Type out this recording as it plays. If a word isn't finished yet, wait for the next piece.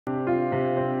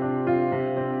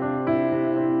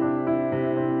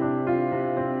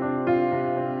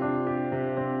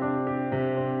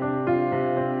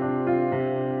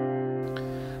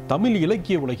தமிழ்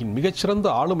இலக்கிய உலகின் மிகச்சிறந்த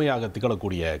ஆளுமையாக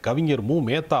திகழக்கூடிய கவிஞர்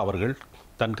மு.மேத்தா அவர்கள்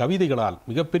தன் கவிதைகளால்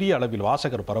மிகப்பெரிய அளவில்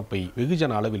வாசகர் பரப்பை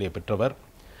வெகுஜன அளவிலே பெற்றவர்.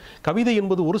 கவிதை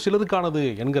என்பது ஒரு சிலருக்கானது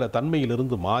என்கிற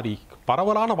தன்மையிலிருந்து மாறி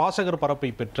பரவலான வாசகர் பரப்பை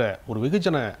பெற்ற ஒரு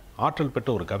வெகுஜன ஆற்றல்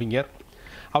பெற்ற ஒரு கவிஞர்.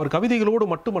 அவர் கவிதைகளோடு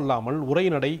மட்டுமல்லாமல்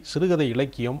உரைநடை, சிறுகதை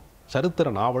இலக்கியம், சரித்திர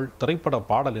நாவல், திரைப்பட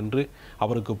பாடல் என்று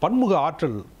அவருக்கு பன்முக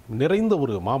ஆற்றல் நிறைந்த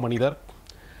ஒரு மாமனிதர்.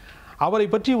 அவரை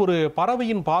பற்றி ஒரு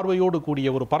பறவையின் பார்வையோடு கூடிய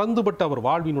ஒரு பரந்துபட்ட அவர்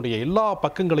வாழ்வினுடைய எல்லா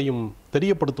பக்கங்களையும்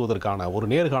தெரியப்படுத்துவதற்கான ஒரு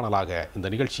நேர்காணலாக இந்த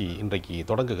நிகழ்ச்சி இன்றைக்கு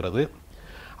தொடங்குகிறது.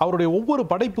 அவருடைய ஒவ்வொரு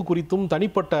படைப்பு குறித்தும்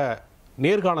தனிப்பட்ட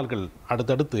நேர்காணல்கள்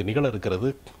அடுத்தடுத்து நிகழ இருக்கிறது.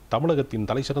 தமிழகத்தின்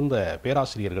தலைசிறந்த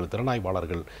பேராசிரியர்கள்,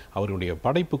 திறனாய்வாளர்கள் அவருடைய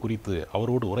படைப்பு குறித்து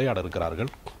அவரோடு உரையாட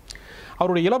இருக்கிறார்கள்.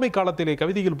 அவருடைய இளமை காலத்திலே,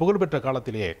 கவிதையில் புகழ்பெற்ற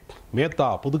காலத்திலே மேத்தா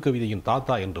புதுக்கவிதையின்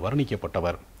தாத்தா என்று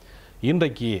வர்ணிக்கப்பட்டவர்.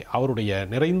 இன்றைக்கு அவருடைய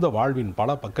நிறைந்த வாழ்வின் பல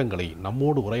பக்கங்களை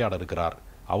நம்மோடு உரையாட இருக்கிறார்.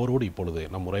 அவரோடு இப்பொழுது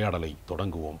நம் உரையாடலை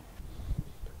தொடங்குவோம்.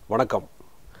 வணக்கம்.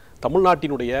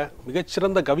 தமிழ்நாட்டினுடைய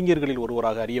மிகச்சிறந்த கவிஞர்களில்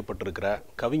ஒருவராக அறியப்பட்டிருக்கிற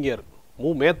கவிஞர்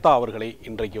மு.மேத்தா அவர்களை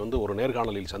இன்றைக்கு ஒரு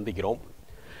நேர்காணலில் சந்திக்கிறோம்.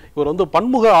 இவர்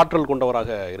பன்முக ஆற்றல்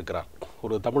கொண்டவராக இருக்கிறார்.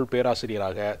 ஒரு தமிழ்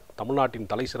பேராசிரியராக, தமிழ்நாட்டின்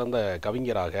தலை சிறந்த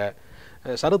கவிஞராக,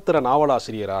 சரித்திர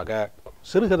நாவலாசிரியராக,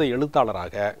 சிறுகதை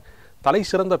எழுத்தாளராக, தலை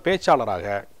சிறந்த பேச்சாளராக,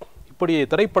 இப்படி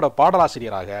திரைப்பட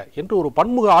பாடலாசிரியராக என்று ஒரு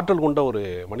பன்முக ஆற்றல் கொண்ட ஒரு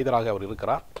மனிதராக அவர்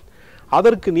இருக்கிறார்.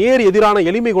 அதற்கு நேர் எதிரான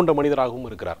எளிமை கொண்ட மனிதராகவும்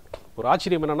இருக்கிறார். ஒரு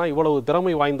ஆச்சரியம் என்னன்னா, இவ்வளவு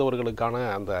திறமை வாய்ந்தவர்களுக்கான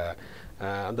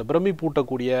அந்த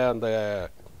பிரமிப்பூட்டக்கூடிய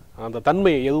அந்த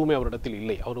தன்மை எதுவுமே அவரிடத்தில்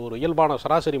இல்லை. அவர் ஒரு இயல்பான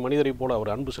சராசரி மனிதரை போல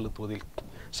அவர் அன்பு செலுத்துவதில்,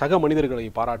 சக மனிதர்களை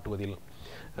பாராட்டுவதில்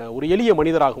ஒரு எளிய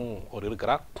மனிதராகவும் அவர்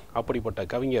இருக்கிறார். அப்படிப்பட்ட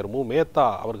கவிஞர் மு.மேத்தா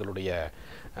அவர்களுடைய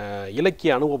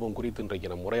இலக்கிய அனுபவம் குறித்து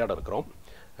இன்றைக்கு நம்ம உரையாட இருக்கிறோம்.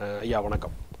 ஐயா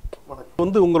வணக்கம்.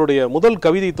 உங்களுடைய முதல்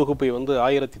கவிதை தொகுப்பை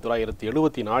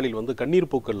 1974 கண்ணீர்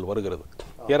பூக்கள் வருகிறது.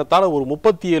 ஏறத்தாழ ஒரு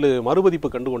 37 மறுபதிப்பு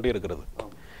கண்டுகொண்டே இருக்கிறது.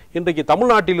 இன்றைக்கு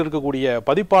தமிழ்நாட்டில் இருக்கக்கூடிய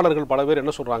பதிப்பாளர்கள் பல பேர்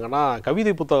என்ன சொல்றாங்கன்னா,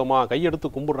 கவிதை புத்தகமா கையெடுத்து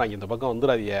கும்பிடுறாங்க, இந்த பக்கம்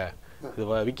வந்துடாதீங்க, இது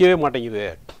விற்கவே மாட்டேங்குது,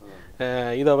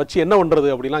 இதை வச்சு என்ன பண்றது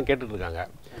அப்படிலாம் கேட்டுட்டு இருக்காங்க.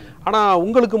 ஆனால்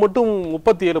உங்களுக்கு மட்டும்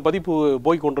 37 பதிப்பு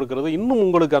போய் கொண்டிருக்கிறது. இன்னும்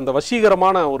உங்களுக்கு அந்த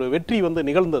வசீகரமான ஒரு வெற்றி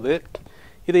நிகழ்ந்தது.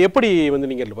 இதை எப்படி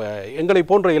நீங்கள் எங்களை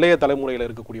போன்ற இளைய தலைமுறையில்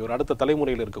இருக்கக்கூடிய ஒரு அடுத்த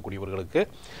தலைமுறையில் இருக்கக்கூடியவர்களுக்கு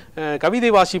கவிதை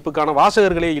வாசிப்புக்கான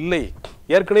வாசகர்களே இல்லை,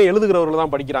 ஏற்கனவே எழுதுகிறவர்கள்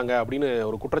தான் படிக்கிறாங்க அப்படின்னு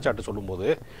ஒரு குற்றச்சாட்டு சொல்லும்போது,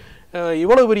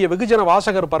 இவ்வளவு பெரிய வெகுஜன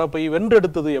வாசகர் பரப்பை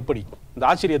வென்றெடுத்தது எப்படி? இந்த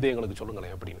ஆச்சரியத்தை எங்களுக்கு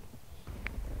சொல்லுங்களேன் அப்படின்னு.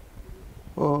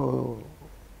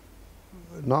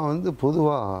 நான்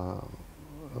பொதுவாக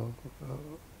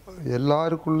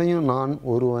எல்லாருக்குள்ளேயும் நான்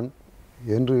ஒருவன்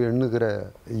என்று எண்ணுகிற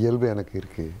இயல்பு எனக்கு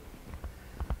இருக்குது.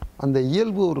 அந்த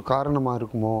இயல்பு ஒரு காரணமாக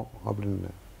இருக்குமோ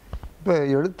அப்படின்னு. இப்போ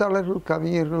எழுத்தாளர்கள்,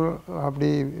 கவிஞர்கள், அப்படி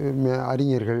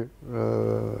அறிஞர்கள்,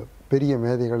 பெரிய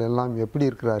மேதைகள் எல்லாம் எப்படி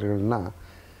இருக்கிறார்கள்னா,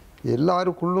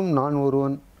 எல்லாருக்குள்ளும் நான்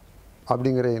ஒருவன்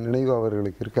அப்படிங்கிற நினைவு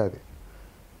அவர்களுக்கு இருக்காது.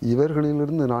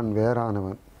 இவர்களிலிருந்து நான்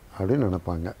வேறானவன் அப்படின்னு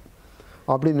நினைப்பாங்க.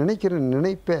 அப்படி நினைக்கிற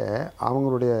நினைப்பை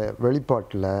அவங்களுடைய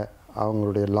வெளிப்பாட்டில்,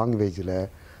 அவங்களுடைய லாங்குவேஜில்,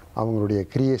 அவங்களுடைய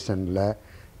கிரியேஷனில்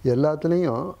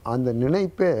எல்லாத்துலேயும் அந்த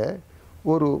நினைப்பை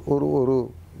ஒரு ஒரு ஒரு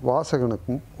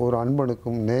வாசகனுக்கும், ஒரு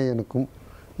அன்பனுக்கும், நேயனுக்கும்,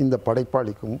 இந்த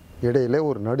படைப்பாளிக்கும் இடையிலே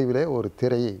ஒரு நடுவில் ஒரு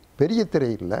திரையை, பெரிய திரை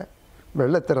இல்லை,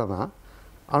 வெள்ளத்திரை தான்,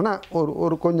 ஆனால்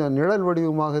ஒரு கொஞ்சம் நிழல்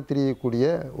வடிவமாக தெரியக்கூடிய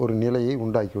ஒரு நிலையை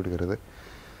உண்டாக்கி விடுகிறது.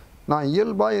 நான்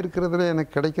இயல்பாக இருக்கிறதுல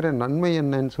எனக்கு கிடைக்கிற நன்மை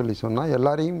என்னன்னு சொன்னால்,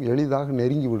 எல்லாரையும் எளிதாக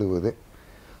நெருங்கி விடுவது.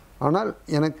 ஆனால்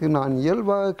எனக்கு நான்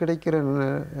இயல்பாக கிடைக்கிற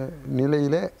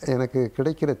நிலையில் எனக்கு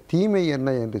கிடைக்கிற தீமை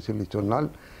என்ன என்று சொன்னால்,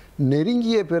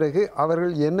 நெருங்கிய பிறகு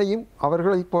அவர்கள் என்னையும்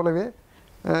அவர்களைப் போலவே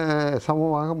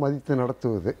சமமாக மதித்து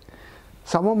நடத்துவது.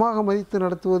 சமமாக மதித்து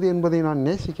நடத்துவது என்பதை நான்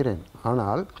நேசிக்கிறேன்,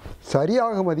 ஆனால்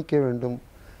சரியாக மதிக்க வேண்டும்.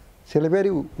 சில பேர்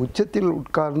உச்சத்தில்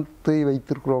உட்கார்ந்து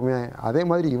வைத்திருக்கிறோமே, அதே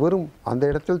மாதிரி இவரும் அந்த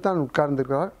இடத்தில் தான்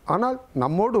உட்கார்ந்திருக்கிறார், ஆனால்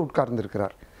நம்மோடு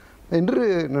உட்கார்ந்திருக்கிறார் என்று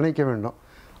நினைக்க வேண்டும்.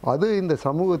 அது இந்த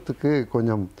சமூகத்துக்கு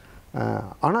கொஞ்சம்,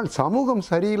 ஆனால் சமூகம்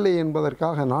சரியில்லை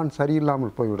என்பதற்காக நான்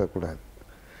சரியில்லாமல் போய்விடக்கூடாது.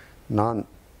 நான்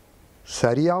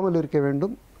சரியாமல் இருக்க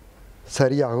வேண்டும்,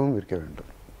 சரியாகவும் இருக்க வேண்டும்.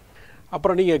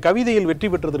 அப்புறம் நீங்கள் கவிதையில் வெற்றி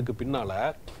பெற்றதற்கு பின்னால்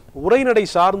உரைநடை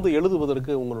சார்ந்து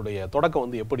எழுதுவதற்கு உங்களுடைய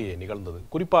தொடக்கம் எப்படி நிகழ்ந்தது?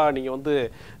 குறிப்பாக நீங்கள்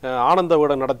ஆனந்த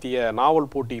விகடன் நடத்திய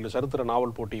நாவல் போட்டியில், சரித்திர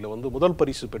நாவல் போட்டியில் முதல்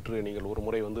பரிசு பெற்று நீங்கள் ஒரு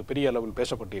முறை பெரிய அளவில்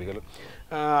பேசப்பட்டீர்கள்.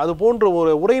 அது போன்ற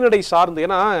ஒரு உரைநடை சார்ந்து,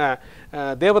 ஏன்னா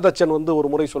தேவதச்சன் ஒரு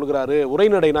முறை சொல்கிறாரு,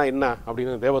 உரைநடைனா என்ன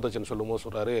அப்படின்னு தேவதச்சன் சொல்லும்போது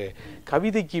சொல்கிறாரு,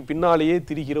 கவிதைக்கு பின்னாலேயே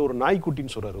திரிகிற ஒரு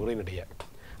நாய்க்குட்டின்னு சொல்கிறார் உரைநடையை.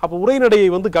 அப்போ உரைநடையை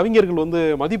கவிஞர்கள்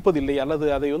மதிப்பதில்லை, அல்லது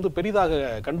அதை பெரிதாக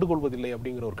கண்டுகொள்வதில்லை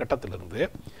அப்படிங்கிற ஒரு கட்டத்திலிருந்து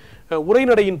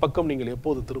உரைநடையின் பக்கம் நீங்கள்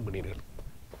எப்போது திரும்பினீர்கள்?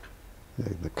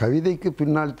 இந்த கவிதைக்கு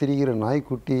பின்னால் திரிகிற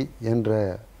நாய்க்குட்டி என்ற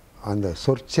அந்த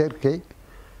சொற்சேர்க்கை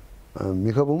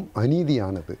மிகவும்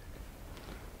அநீதியானது.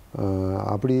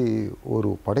 அப்படி ஒரு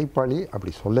படைப்பாளி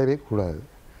அப்படி சொல்லவே கூடாது.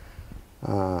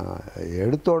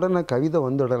 எடுத்த உடனே கவிதை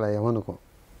வந்துடலை எவனுக்கும்.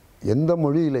 எந்த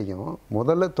மொழியிலையும்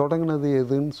முதல்ல தொடங்கினது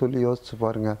எதுன்னு சொல்லி யோசிச்சு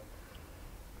பாருங்கள்.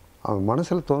 அவன்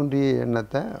மனசில் தோன்றிய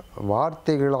எண்ணத்தை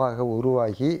வார்த்தைகளாக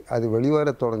உருவாகி அது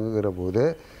வெளிவர தொடங்குகிற போது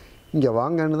இங்கே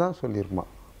வாங்கன்னு தான்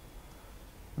சொல்லியிருப்பான்.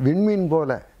 விண்மீன்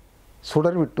போல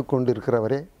சுடர் விட்டு கொண்டு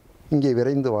இருக்கிறவரே இங்கே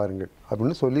விரைந்து வாருங்கள்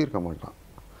அப்படின்னு சொல்லியிருக்க மாட்டான்.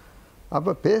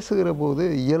 அப்போ பேசுகிற போது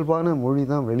இயல்பான மொழி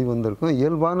தான் வெளிவந்திருக்கும்.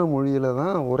 இயல்பான மொழியில்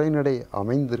தான் உரைநடை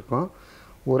அமைந்திருக்கும்.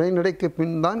 உரைநடைக்கு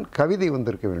பின் தான் கவிதை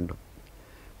வந்திருக்க வேண்டும்.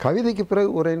 கவிதைக்கு பிறகு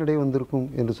உரைநடை வந்திருக்கும்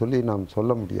என்று சொல்லி நாம்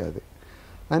சொல்ல முடியாது.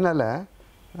 அதனால்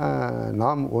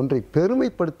நாம் ஒன்றை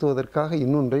பெருமைப்படுத்துவதற்காக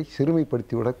இன்னொன்றை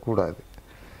சிறுமைப்படுத்திவிடக்கூடாது.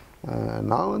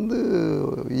 நான்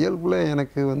இயல்பில்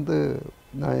எனக்கு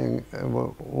நான்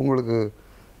உங்களுக்கு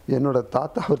என்னோடய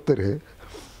தாத்தா ஒருத்தர்,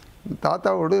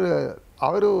 தாத்தாவோடு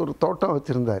அவர் ஒரு தோட்டம்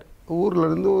வச்சுருந்தார்.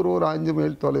 ஊர்லேருந்து ஒரு 5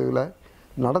 மைல் தொலைவில்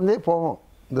நடந்தே போவோம்.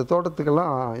 இந்த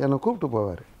தோட்டத்துக்கெல்லாம் என்னை கூப்பிட்டு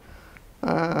போவார்.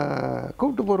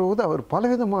 கூப்பிட்டு போகும்போது அவர்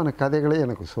பலவிதமான கதைகளை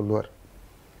எனக்கு சொல்லுவார்.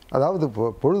 அதாவது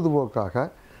பொழுதுபோக்காக.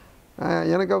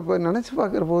 எனக்கு அப்போ நினச்சி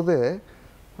பார்க்குற போது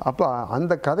அப்போ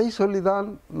அந்த கதை சொல்லி தான்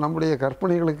நம்முடைய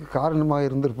கற்பனைகளுக்கு காரணமாக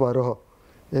இருந்திருப்பாரோ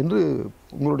என்று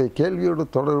உங்களுடைய கேள்வியோடு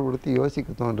தொடர்புபடுத்தி யோசிக்க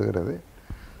தோன்றுகிறது.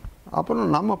 அப்புறம்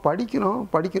நம்ம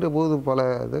படிக்கிற போது பல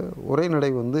உரைநடை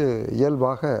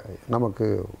இயல்பாக நமக்கு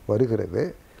வருகிறது.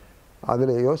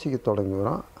 அதில் யோசிக்க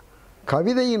தொடங்குகிறோம்.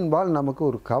 கவிதையின்பால் நமக்கு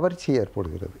ஒரு கவர்ச்சி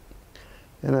ஏற்படுகிறது.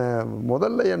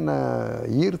 முதல்ல என்னை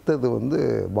ஈர்த்தது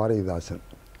பாரதிதாசன்.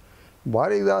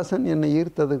 பாரதிதாசன் என்னை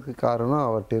ஈர்த்ததுக்கு காரணம்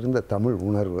அவர்கிட்ட இருந்த தமிழ்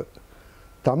உணர்வு.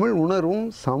 தமிழ் உணர்வும்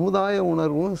சமுதாய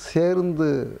உணர்வும் சேர்ந்து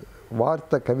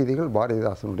வார்த்த கவிதைகள்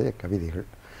பாரதிதாசனுடைய கவிதைகள்.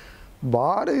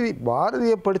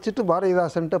 பாரதியை படிச்சுட்டு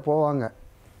பாரதிதாசன்கிட்ட போவாங்க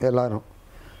எல்லாரும்.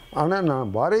 ஆனால்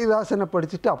நான் பாரதிதாசனை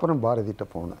படிச்சுட்டு அப்புறம் பாரதிகிட்ட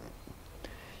போனேன்.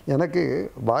 எனக்கு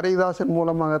பாரதிதாசன்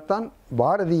மூலமாகத்தான்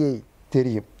பாரதியை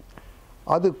தெரியும்.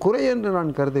 அது குறை என்று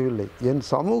நான் கருதவில்லை. என்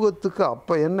சமூகத்துக்கு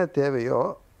அப்போ என்ன தேவையோ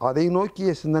அதை நோக்கிய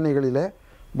சிந்தனைகளில்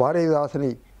பாரதிதாசனை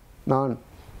நான்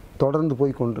தொடர்ந்து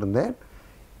போய் கொண்டிருந்தேன்.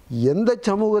 எந்த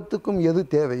சமூகத்துக்கும் எது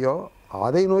தேவையோ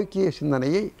அதை நோக்கிய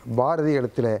சிந்தனையை பாரதி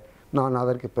இடத்துல நான்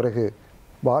அதற்கு பிறகு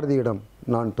பாரதியிடம்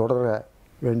நான் தொடர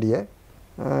வேண்டிய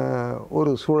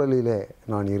ஒரு சூழலிலே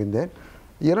நான் இருந்தேன்.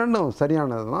 இரண்டும்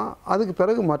சரியானது தான். அதுக்கு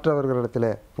பிறகு மற்றவர்களிடத்தில்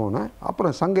போனேன்.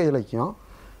 அப்புறம் சங்க இலக்கியம்,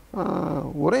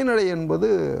 உரைநடை என்பது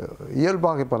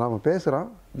இயல்பாக இப்போ நாம் பேசுகிறோம்.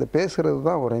 இந்த பேசுகிறது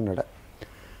தான் உரைநடை.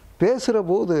 பேசுகிற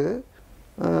போது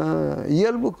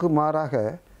இயல்புக்கு மாறாக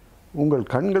உங்கள்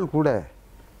கண்கள் கூட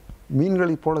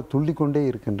மீன்களைப் போல துள்ளிக்கொண்டே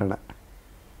இருக்கின்றன.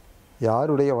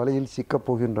 யாருடைய வலையில் சிக்கப்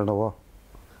போகின்றனவோ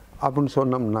அப்படின்னு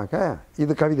சொன்னோம்னாக்க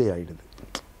இது கவிதை ஆகிடுது.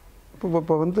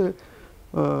 இப்போ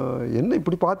என்ன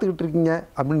இப்படி பார்த்துக்கிட்டு இருக்கீங்க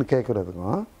அப்படின்னு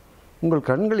கேட்குறதுக்கும், உங்கள்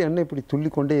கண்கள் என்ன இப்படி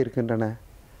துள்ளிக்கொண்டே இருக்கின்றன,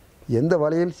 எந்த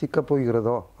வலையில் சிக்கப்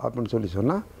போகிறதோ அப்படின்னு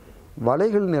சொன்னால்,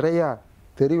 வலைகள் நிறையா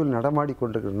தெருவில் நடமாடி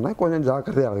கொண்டிருக்கிறதுனா கொஞ்சம்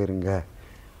ஜாக்கிரதையாக இருங்க,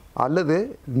 அல்லது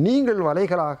நீங்கள்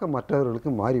வலைகளாக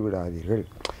மற்றவர்களுக்கு மாறிவிடாதீர்கள்.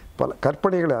 பல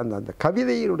கற்பனைகளை அந்த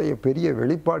கவிதையினுடைய பெரிய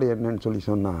வெளிப்பாடு என்னன்னு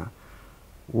சொன்னால்,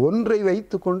 ஒன்றை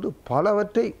வைத்து கொண்டு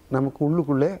பலவற்றை நமக்கு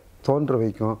உள்ளுக்குள்ளே தோன்ற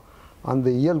வைக்கும். அந்த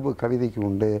இயல்பு கவிதைக்கு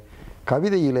உண்டு.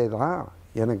 கவிதையிலே தான்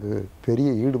எனக்கு பெரிய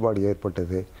ஈடுபாடு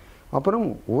ஏற்பட்டது. அப்புறம்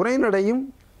உரைநடையும்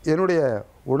என்னுடைய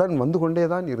உடன் வந்து கொண்டே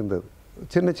தான் இருந்தது.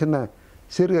 சின்ன சின்ன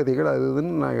சிறுகதைகள் அது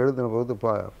இதுன்னு நான் எழுதின போது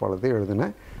பலதை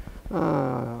எழுதினேன்.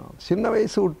 சின்ன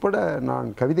வயசு உட்பட நான்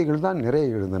கவிதைகள் தான் நிறைய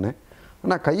எழுதினேன்.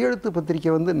 ஆனால் கையெழுத்து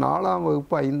பத்திரிக்கை 4ஆம்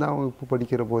வகுப்பு 5ஆம் வகுப்பு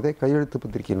படிக்கிற போதே கையெழுத்து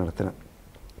பத்திரிக்கை நடத்தினேன்.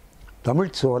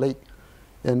 தமிழ் சோலை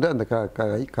என்ற அந்த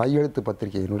கையெழுத்து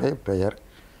பத்திரிகையினுடைய பெயர்.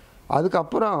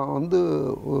 அதுக்கப்புறம்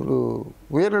ஒரு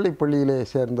உயர்நிலைப் பள்ளியிலே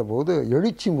சேர்ந்தபோது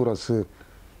எழுச்சி முரசு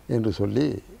என்று சொல்லி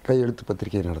கையெழுத்து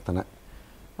பத்திரிகை நடத்தினேன்.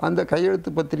 அந்த கையெழுத்து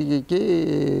பத்திரிகைக்கு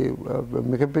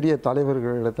மிகப்பெரிய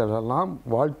தலைவர்களிடத்திலெல்லாம்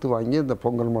வாழ்த்து வாங்கி அந்த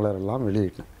பொங்கல் மலரெல்லாம்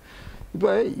வெளியிட்டேன்.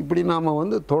 இப்படி நாம்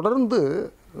தொடர்ந்து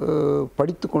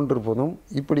படித்து கொண்டிருப்பதும்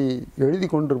இப்படி எழுதி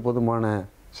கொண்டிருப்பதுமான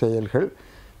செயல்கள்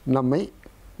நம்மை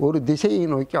ஒரு திசையை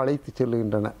நோக்கி அழைத்து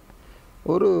செல்லுகின்றன.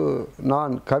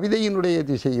 நான் கவிதையினுடைய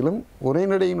திசையிலும்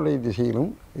உரைநடையினுடைய திசையிலும்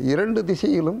 2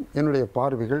 திசையிலும் என்னுடைய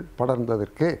பார்வைகள்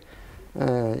படர்ந்ததற்கு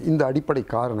இந்த அடிப்படை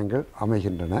காரணங்கள்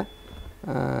அமைகின்றன.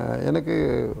 எனக்கு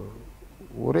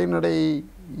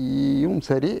உரைநடையும்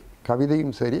சரி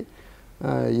கவிதையும் சரி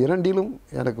இரண்டிலும்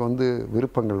எனக்கு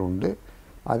விருப்பங்கள் உண்டு.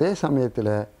 அதே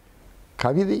சமயத்தில்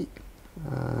கவிதை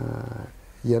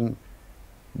என்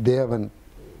தேவன்,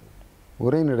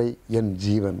 உரைநடை என்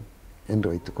ஜீவன் என்று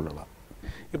வைத்துக்கொள்ளலாம்.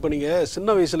 இப்போ நீங்கள்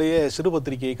சின்ன வயசுலேயே சிறு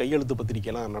பத்திரிகை, கையெழுத்து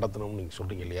பத்திரிகைலாம் நடத்தணும்னு நீங்கள்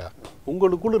சொல்கிறீங்க இல்லையா?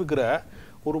 உங்களுக்குள் இருக்கிற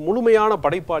ஒரு முழுமையான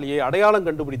படைப்பாளியை அடையாளம்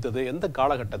கண்டுபிடித்தது எந்த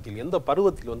காலகட்டத்தில், எந்த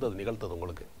பருவத்தில் வந்து அது நிகழ்த்தது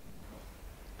உங்களுக்கு?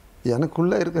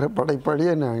 எனக்குள்ளே இருக்கிற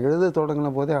படைப்பாளியை நான் எழுத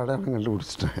தொடங்கின போதே அடையாளம்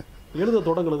கண்டுபிடிச்சிட்டேன். எழுத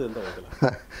தொடங்குனது எந்த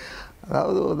வயதில்?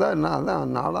 அதாவது நான்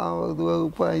தான் 4வது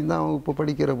வகுப்பு 5ஆம் வகுப்பு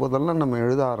படிக்கிற போதெல்லாம் நம்ம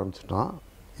எழுத ஆரம்பிச்சிட்டோம்.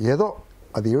 ஏதோ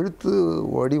அது எழுத்து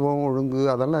வடிவம் ஒழுங்கு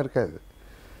அதெல்லாம் இருக்காது.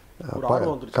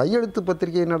 கையெழுத்து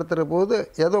பத்திரிகை நடத்துகிற போது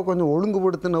ஏதோ கொஞ்சம்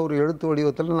ஒழுங்குபடுத்தின ஒரு எழுத்து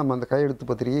வடிவத்தில் நம்ம அந்த கையெழுத்து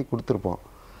பத்திரிகையை கொடுத்துருப்போம்.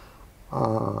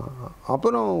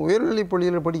 அப்புறம் உயர்நிலைப்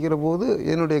பள்ளியில் படிக்கிற போது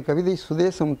என்னுடைய கவிதை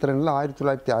சுதேசமித்திரனில்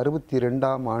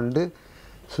 1962ஆம் ஆண்டு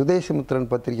சுதேசமித்திரன்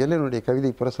பத்திரிகையில் என்னுடைய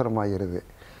கவிதை பிரசுரமாகிறது.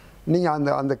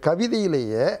 நீங்கள் அந்த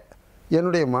கவிதையிலேயே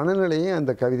என்னுடைய மனநிலையை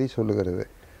அந்த கவிதை சொல்லுகிறது.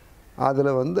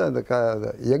 அதில் வந்து அந்த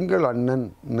எங்கள்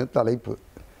அண்ணன்னு தலைப்பு.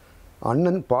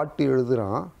 அண்ணன் பாட்டு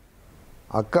எழுதுகிறான்,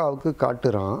 அக்காவுக்கு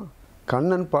காட்டுறான்,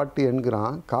 கண்ணன் பாட்டு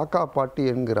என்கிறான், காக்கா பாட்டு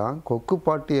என்கிறான், கொக்கு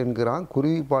பாட்டு என்கிறான்,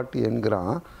 குருவி பாட்டு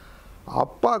என்கிறான்.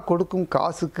 அப்பா கொடுக்கும்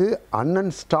காசுக்கு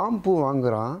அண்ணன் ஸ்டாம்பு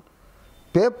வாங்குகிறான்,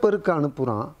 பேப்பருக்கு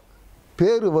அனுப்புகிறான்,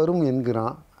 பேர் வரும்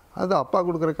என்கிறான். அது அப்பா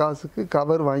கொடுக்குற காசுக்கு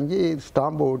கவர் வாங்கி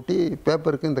ஸ்டாம்பை ஒட்டி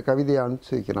பேப்பருக்கு இந்த கவிதையை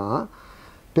அனுப்பிச்சி வைக்கிறான்.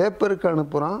 பேப்பருக்கு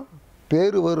அனுப்புகிறான்,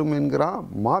 பேர் வரும் என்கிறான்,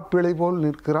 மாப்பிள்ளை போல்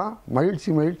நிற்கிறான், மகிழ்ச்சி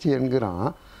மகிழ்ச்சி என்கிறான்.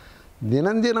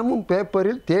 தினந்தினமும்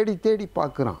பேப்பரில் தேடி தேடி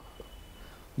பார்க்குறான்.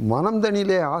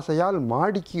 மனம்தனிலே ஆசையால்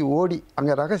மாடிக்கு ஓடி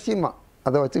அங்கே ரகசியமாக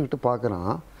அதை வச்சுக்கிட்டு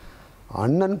பார்க்குறான்.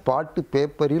 அண்ணன் பாட்டு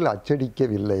பேப்பரில்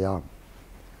அச்சடிக்கவில்லையாம்.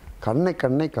 கண்ணை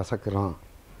கண்ணை கசக்கிறான்,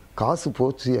 காசு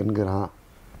போச்சு என்கிறான்,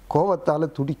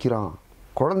 கோபத்தால் துடிக்கிறான்,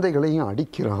 குழந்தைகளையும்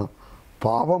அடிக்கிறான்.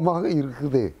 பாவமாக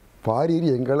இருக்குது பாரீர்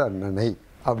எங்கள் அண்ணனை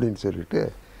அப்படின்னு சொல்லிட்டு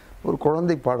ஒரு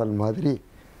குழந்தை பாடல் மாதிரி.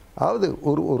 அதாவது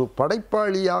ஒரு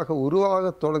படைப்பாளியாக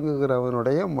உருவாக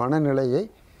தொடங்குகிறவனுடைய மனநிலையை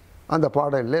அந்த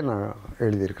பாடலில் நான்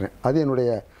எழுதியிருக்கிறேன். அது என்னுடைய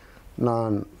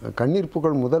நான் கண்ணீர்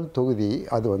புகழ் முதல் தொகுதி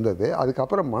அது வந்தது.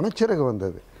 அதுக்கப்புறம் மனச்சிறகு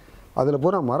வந்தது. அதில்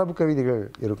பூரா மரபு கவிதைகள்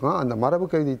இருக்கும். அந்த மரபு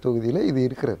கவிதை தொகுதியில் இது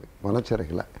இருக்கிறது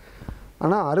மனச்சிறகில்.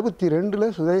 ஆனால் 62ல்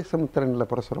சுதேசமித்திரனில்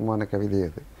பிரசுரமான கவிதை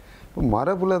அது. இப்போ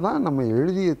மரபில் தான் நம்ம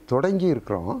எழுதி தொடங்கி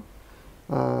இருக்கிறோம்.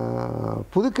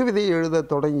 புதுக்கவிதை எழுத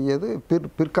தொடங்கியது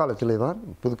பிற்காலத்திலே தான்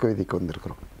புதுக்கவிதைக்கு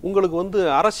வந்திருக்கிறோம். உங்களுக்கு வந்து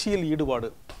அரசியல் ஈடுபாடு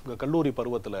உங்கள் கல்லூரி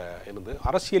பருவத்தில் இருந்து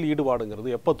அரசியல் ஈடுபாடுங்கிறது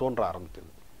எப்போ தோன்ற ஆரம்பித்தது?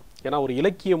 ஏன்னா ஒரு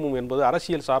இலக்கியமும் என்பது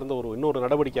அரசியல் சார்ந்த இன்னொரு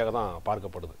நடவடிக்கையாக தான்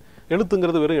பார்க்கப்படுது.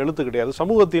 எழுத்துங்கிறது வெறும் எழுத்து கிடையாது.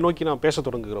 சமூகத்தை நோக்கி நான் பேச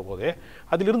தொடங்குகிற போதே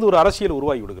அதிலிருந்து ஒரு அரசியல்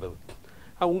உருவாகி விடுகிறது.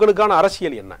 உங்களுக்கான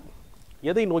அரசியல் என்ன?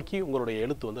 எதை நோக்கி உங்களுடைய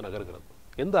எழுத்து வந்து நகர்கிறது?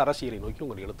 எந்த அரசியலை நோக்கி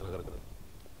உங்களுடைய எழுத்து நகர்கிறது?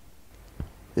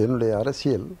 என்னுடைய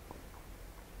அரசியல்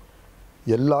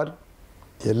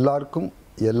எல்லாருக்கும்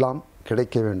எல்லாம்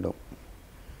கிடைக்க வேண்டும்,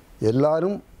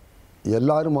 எல்லாரும்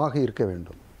எல்லாருமாக இருக்க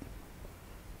வேண்டும்.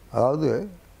 அதாவது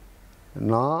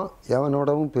நான்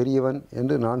எவனோடவும் பெரியவன்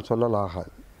என்று நான்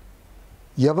சொல்லலாகாது,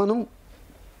 எவனும்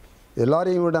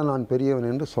எல்லாரையும் விட நான் பெரியவன்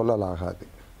என்று சொல்லலாகாது.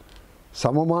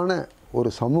 சமமான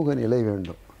ஒரு சமூக நிலை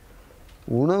வேண்டும்.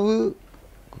 உணவு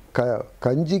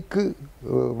கஞ்சிக்கு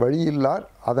வழியில்லார்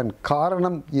அதன்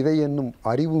காரணம் இவை என்னும்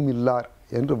அறிவும் இல்லார்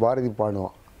என்று பாரதி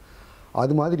பாடுவான்.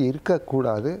 அது மாதிரி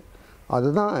இருக்கக்கூடாது.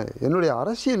 அதுதான் என்னுடைய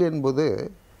அரசியல் என்பது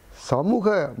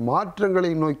சமூக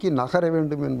மாற்றங்களை நோக்கி நகர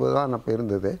வேண்டும் என்பது தான் அப்போ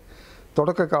இருந்தது.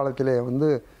 தொடக்க காலத்திலே வந்து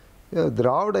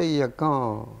திராவிட இயக்கம்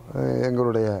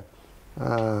எங்களுடைய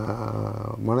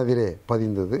மனதிலே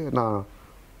பதிந்தது. நான்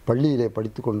பள்ளியிலே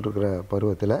படித்து கொண்டிருக்கிற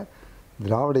பருவத்தில்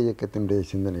திராவிட இயக்கத்தினுடைய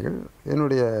சிந்தனைகள்.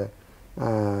 என்னுடைய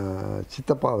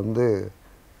சித்தப்பா வந்து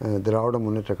திராவிட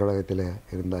முன்னேற்ற கழகத்தில்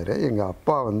இருந்தார். எங்கள்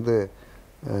அப்பா வந்து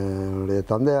என்னுடைய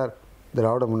தந்தையார்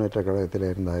திராவிட முன்னேற்ற கழகத்தில்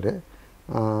இருந்தார்.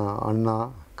 அண்ணா,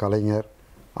 கலைஞர்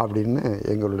அப்படின்னு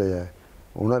எங்களுடைய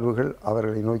உணர்வுகள்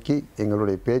அவர்களை நோக்கி,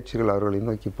 எங்களுடைய பேச்சுகள் அவர்களை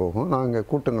நோக்கி போகும். நாங்கள்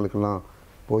கூட்டங்களுக்கெல்லாம்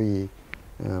போய்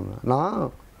நான்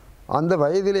அந்த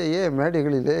வயதிலேயே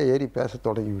மேடைகளிலே ஏறி பேச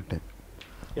தொடங்கிவிட்டேன்.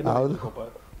 அதாவது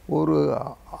ஒரு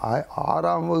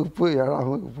 6ஆம் வகுப்பு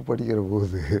 7ஆம் வகுப்பு படிக்கிற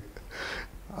போது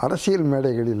அரசியல்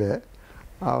மேடைகளில்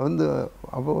வந்து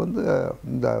அப்போ வந்து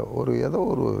இந்த ஏதோ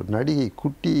ஒரு நடிகை,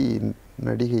 குட்டி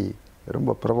நடிகை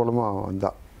ரொம்ப பிரபலமாக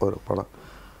வந்தால் ஒரு படம்,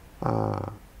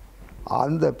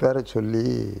 அந்த பேரை சொல்லி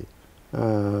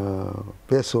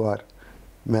பேசுவார்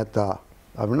மேத்தா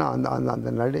அப்படின்னா அந்த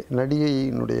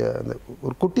நடிகையினுடைய அந்த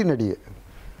ஒரு குட்டி நடிகை,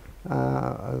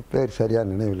 பேர் சரியாக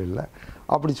நினைவில் இல்லை,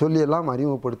 அப்படி சொல்லியெல்லாம்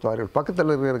அறிமுகப்படுத்துவார்கள்.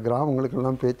 பக்கத்தில் இருக்கிற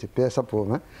கிராமங்களுக்கெல்லாம் பேச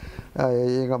போவேன்.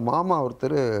 எங்கள் மாமா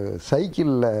ஒருத்தர்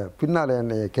சைக்கிளில் பின்னால்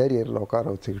என்னை கேரியரில் உட்கார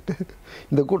வச்சுக்கிட்டு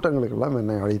இந்த கூட்டங்களுக்கெல்லாம்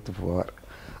என்னை அழைத்து போவார்.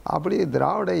 அப்படி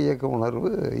திராவிட இயக்க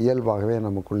உணர்வு இயல்பாகவே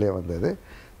நமக்குள்ளே வந்தது.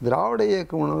 திராவிட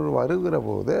இயக்க உணர்வு வருகிற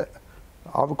போது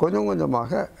கொஞ்சம்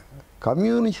கொஞ்சமாக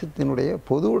கம்யூனிசத்தினுடைய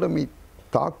பொது உடைமை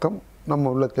தாக்கம்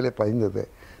நம்ம உள்ளத்திலே பதிந்தது.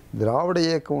 திராவிட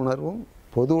இயக்க உணர்வும்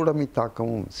பொது உடைமை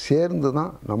தாக்கமும் சேர்ந்து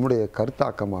தான் நம்முடைய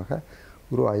கருத்தாக்கமாக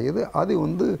உருவாகியது. அது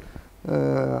வந்து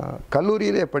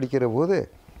கல்லூரியிலே படிக்கிற போது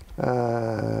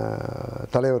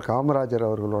தலைவர் காமராஜர்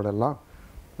அவர்களோடெல்லாம்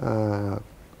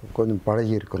கொஞ்சம்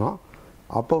பழகியிருக்கிறோம்.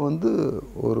 அப்போ வந்து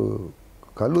ஒரு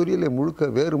கல்லூரியில் முழுக்க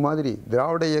வேறு மாதிரி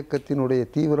திராவிட இயக்கத்தினுடைய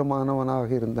தீவிரமானவனாக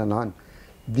இருந்த நான்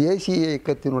தேசிய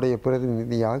இயக்கத்தினுடைய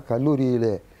பிரதிநிதியாக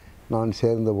கல்லூரியிலே நான்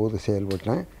சேர்ந்தபோது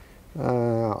செயல்பட்டேன்.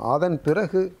 அதன்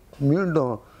பிறகு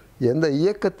மீண்டும் எந்த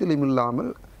இயக்கத்திலும்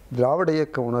இல்லாமல் திராவிட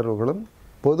இயக்க உணர்வுகளும்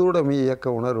பொது உடைமை இயக்க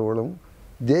உணர்வுகளும்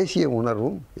தேசிய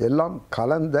உணர்வும் எல்லாம்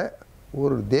கலந்த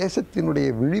ஒரு தேசத்தினுடைய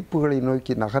விழிப்புகளை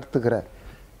நோக்கி நகர்த்துகிற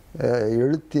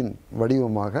எழுத்தின்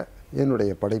வடிவமாக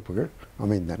என்னுடைய படைப்புகள்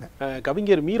அமைந்தன.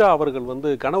 கவிஞர் மீரா அவர்கள் வந்து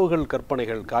கனவுகள்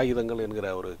கற்பனைகள் காகிதங்கள் என்கிற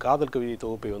ஒரு காதல் கவிதை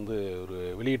தொகுப்பை வந்து ஒரு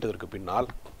வெளியிட்டதற்கு பின்னால்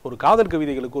ஒரு காதல்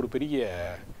கவிதைகளுக்கு ஒரு பெரிய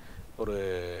ஒரு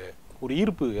ஒரு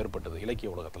ஈர்ப்பு ஏற்பட்டது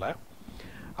இலக்கிய உலகத்தில்.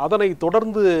 அதனை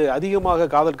தொடர்ந்து அதிகமாக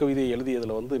காதல் கவிதை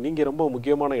எழுதியதில் வந்து நீங்கள் ரொம்ப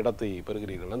முக்கியமான இடத்தை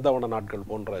பெறுகிறீர்கள். நந்தவன நாட்கள்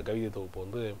போன்ற கவிதை தொகுப்பு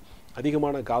வந்து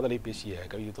அதிகமான காதலை பேசிய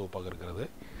கவிதை தொகுப்பாக இருக்கிறது.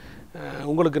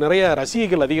 உங்களுக்கு நிறைய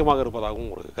ரசிகைகள் அதிகமாக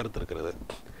இருப்பதாகவும் ஒரு கருத்து இருக்கிறது.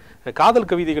 காதல்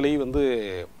கவிதைகளை வந்து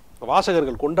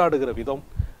வாசகர்கள் கொண்டாடுகிற விதம்,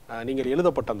 நீங்கள்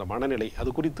எழுதப்பட்ட அந்த மனநிலை, அது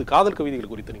குறித்து காதல்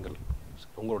கவிதைகள் குறித்து நீங்கள்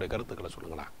உங்களுடைய கருத்துக்களை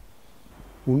சொல்லுங்களேன்.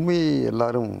 உண்மையை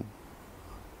எல்லாரும்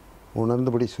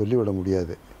உணர்ந்தபடி சொல்லிவிட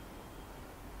முடியாது.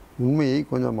 உண்மையை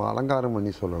கொஞ்சம் அலங்காரம்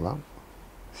பண்ணி சொல்லலாம்,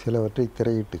 சிலவற்றை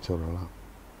திரையிட்டு சொல்லலாம்.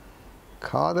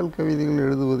 காதல் கவிதைகள்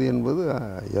எழுதுவது என்பது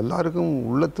எல்லாருக்கும்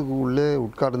உள்ளத்துக்கு உள்ளே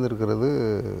உட்கார்ந்துருக்கிறது.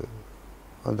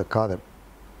 அந்த காதல்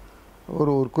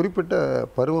ஒரு குறிப்பிட்ட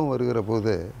பருவம் வருகிற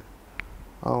போது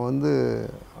அவன் வந்து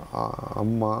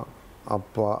அம்மா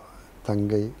அப்பா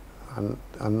தங்கை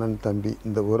அண்ணன் தம்பி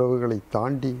இந்த உறவுகளை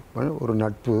தாண்டி ஒரு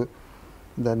நட்பு.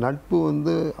 இந்த நட்பு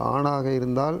வந்து ஆணாக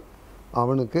இருந்தால்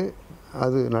அவனுக்கு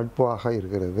அது நட்பாக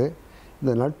இருக்கிறது.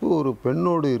 இந்த நட்பு ஒரு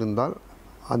பெண்ணோடு இருந்தால்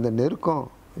அந்த நெருக்கம்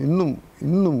இன்னும்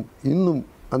இன்னும் இன்னும்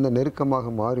அந்த நெருக்கமாக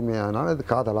மாறுமையானால் அது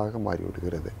காதலாக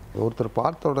மாறிவிடுகிறது. ஒருத்தர்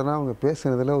பார்த்த உடனே அவங்க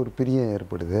பேசுனதில் ஒரு பிரியம்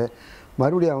ஏற்படுது.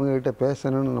 மறுபடியும் அவங்கக்கிட்ட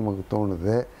பேசணும்னு நமக்கு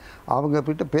தோணுது.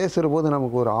 அவங்கக்கிட்ட பேசுகிற போது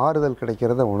நமக்கு ஒரு ஆறுதல்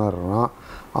கிடைக்கிறத உணர்றோம்.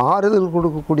 ஆறுதல்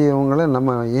கொடுக்கக்கூடியவங்களை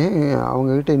நம்ம ஏன்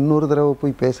அவங்கக்கிட்ட இன்னொரு தடவை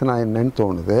போய் பேசினா என்னன்னு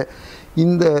தோணுது.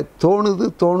 இந்த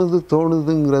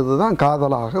தோணுதுங்கிறது தான்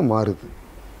காதலாக மாறுது.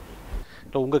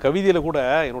 உங்கள் கவிதையில் கூட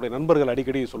என்னுடைய நண்பர்கள்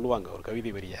அடிக்கடி சொல்லுவாங்க ஒரு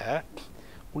கவிதை வரிய,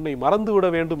 உன்னை மறந்து விட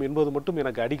வேண்டும் என்பது மட்டும்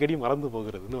எனக்கு அடிக்கடி மறந்து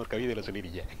போகிறதுன்னு ஒரு கவிதையில்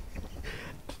சொல்லியிருக்கீங்க.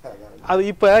 அது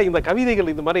இப்போ இந்த கவிதைகள்,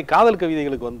 இந்த மாதிரி காதல்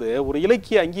கவிதைகளுக்கு வந்து ஒரு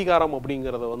இலக்கிய அங்கீகாரம்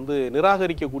அப்படிங்கிறத வந்து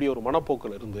நிராகரிக்கக்கூடிய ஒரு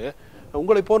மனப்போக்கில் இருந்து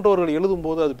உங்களை போன்றவர்கள்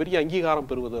எழுதும்போது அது பெரிய அங்கீகாரம்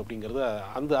பெறுவது அப்படிங்கிறது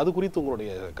அது குறித்து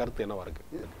உங்களுடைய கருத்து என்னவா இருக்கு?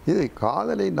 இது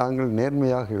காதலை நாங்கள்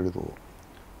நேர்மையாக எழுதுவோம்.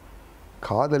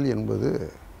 காதல் என்பது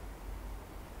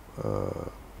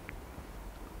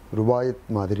ருபாயத்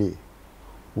மாதிரி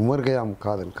உமர்கயாம்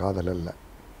காதல் அல்ல.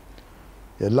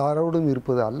 எல்லாரோடும்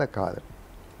இருப்பது அல்ல காதல்.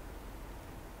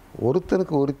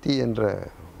 ஒருத்தனுக்கு ஒருத்தி என்ற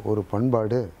ஒரு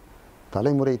பண்பாடு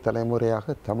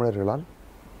தலைமுறையாக தமிழர்களால்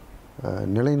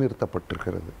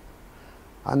நிலைநிறுத்தப்பட்டிருக்கிறது.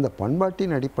 அந்த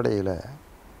பண்பாட்டின் அடிப்படையில்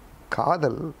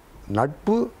காதல்,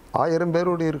 நட்பு 1000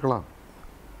 பேரோடு இருக்கலாம்,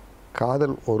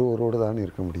 காதல் ஒருவரோடு தான்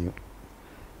இருக்க முடியும்.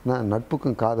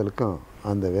 நட்புக்கும் காதலுக்கும்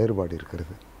அந்த வேறுபாடு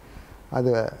இருக்கிறது.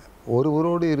 அது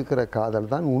ஒருவரோடு இருக்கிற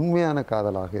காதல் தான் உண்மையான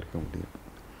காதலாக இருக்க முடியும்.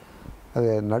 அது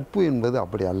நட்பு என்பது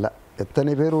அப்படி அல்ல.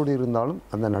 எத்தனை பேரோடு இருந்தாலும்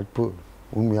அந்த நட்பு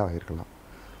உண்மையாக இருக்கலாம்.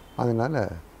 அதனால்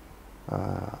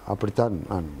அப்படித்தான்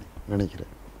நான்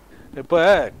நினைக்கிறேன்.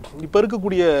 இப்போ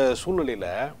இருக்கக்கூடிய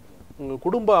சூழ்நிலையில்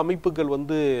குடும்ப அமைப்புகள்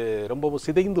வந்து ரொம்பவும்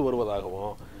சிதைந்து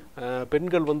வருவதாகவும்,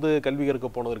 பெண்கள் வந்து கல்வி கற்க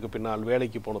போனதற்கு பின்னால்,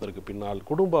 வேலைக்கு போனதற்கு பின்னால்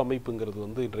குடும்ப அமைப்புங்கிறது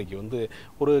வந்து இன்றைக்கு வந்து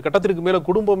ஒரு கட்டத்திற்கு மேலே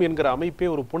குடும்பம் என்கிற அமைப்பே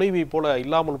ஒரு புனைவை போல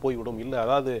இல்லாமல் போய்விடும், இல்லை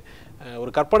அதாவது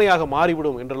ஒரு கற்பனையாக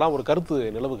மாறிவிடும் என்றெல்லாம் ஒரு கருத்து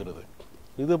நிலவுகிறது.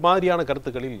 இது மாதிரியான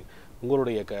கருத்துக்களில்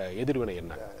உங்களுடைய எதிர்வினை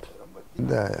என்ன?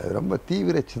 இந்த ரொம்ப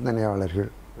தீவிர சிந்தனையாளர்கள்,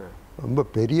 ரொம்ப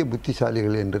பெரிய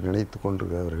புத்திசாலிகள் என்று நினைத்து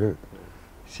கொண்டிருக்கிறவர்கள்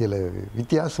சில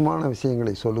வித்தியாசமான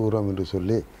விஷயங்களை சொல்லுகிறோம் என்று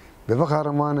சொல்லி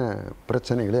விவகாரமான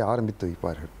பிரச்சனைகளை ஆரம்பித்து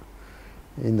வைப்பார்கள்.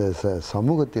 இந்த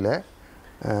சமூகத்தில்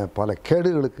பல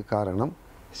கேடுகளுக்கு காரணம்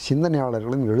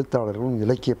சிந்தனையாளர்களும் எழுத்தாளர்களும்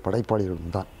இலக்கிய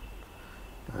படைப்பாளிகளும் தான்.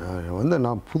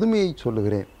 நான் புதுமையை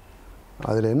சொல்லுகிறேன்,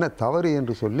 அதில் என்ன தவறு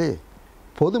என்று சொல்லி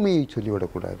பொதுமையை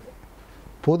சொல்லிவிடக்கூடாது.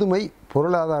 பொதுமை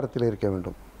பொருளாதாரத்தில் இருக்க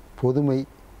வேண்டும், பொதுமை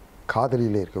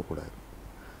காதலிலே இருக்கக்கூடாது.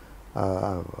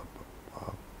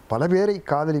 பல பேரை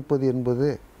காதலிப்பது என்பது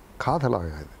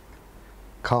காதலாகாது,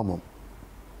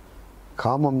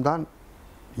 காமம்தான்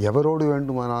எவரோடு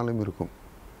வேண்டுமானாலும் இருக்கும்.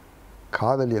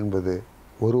 காதல் என்பது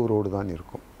ஒருவரோடு தான்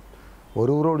இருக்கும்.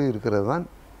 ஒருவரோடு இருக்கிறது தான்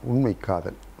உண்மை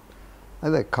காதல்.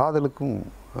 அந்த காதலுக்கும்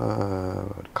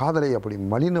காதலை அப்படி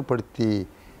மலினப்படுத்தி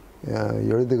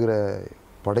எழுதுகிற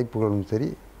படைப்புகளும் சரி,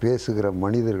 பேசுகிற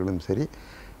மனிதர்களும் சரி,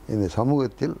 இந்த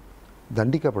சமூகத்தில்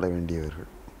தண்டிக்கப்பட வேண்டியவர்கள்.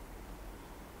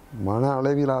 மன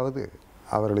அளவிலாவது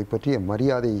அவர்களை பற்றிய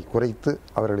மரியாதையை குறைத்து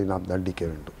அவர்களை நாம் தண்டிக்க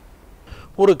வேண்டும்.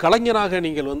 ஒரு கலைஞராக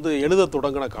நீங்கள் எழுத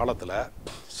தொடங்கின காலத்தில்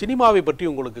சினிமாவை பற்றி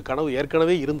உங்களுக்கு கனவு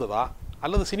ஏற்கனவே இருந்ததா,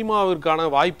 அல்லது சினிமாவிற்கான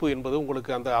வாய்ப்பு என்பது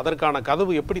உங்களுக்கு அதற்கான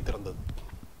கதவு எப்படி திறந்தது?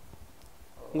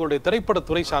 உங்களுடைய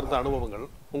திரைப்படத்துறை சார்ந்த அனுபவங்கள்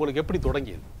உங்களுக்கு எப்படி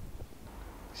தொடங்கியது?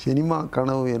 சினிமா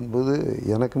கனவு என்பது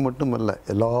எனக்கு மட்டுமல்ல,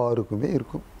 எல்லாருக்குமே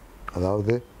இருக்கும்.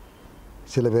 அதாவது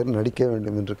சில பேர் நடிக்க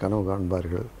வேண்டும் என்று கனவு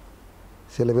காண்பார்கள்,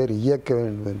 சில பேர் இயக்க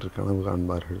வேண்டும் என்று கனவு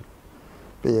காண்பார்கள்.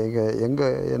 இப்போ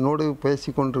என்னோடு பேசி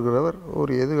கொண்டிருக்கிறவர்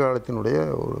ஒரு எதிர்காலத்தினுடைய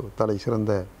ஒரு தலை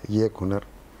சிறந்த இயக்குனர்,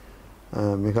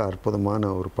 மிக அற்புதமான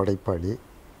ஒரு படைப்பாளி.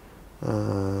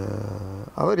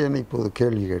 அவர் என்னை இப்போது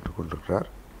கேள்வி கேட்டுக்கொண்டிருக்கிறார்.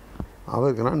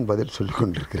 அவருக்கு நான் பதில் சொல்லி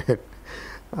கொண்டிருக்கிறேன்.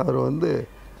 அவர்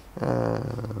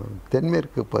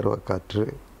தென்மேற்கு பருவக்காற்று,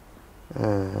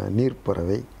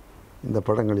 நீர்ப்பறவை இந்த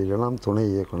படங்களிலெல்லாம் துணை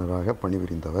இயக்குனராக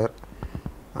பணிபுரிந்தவர்.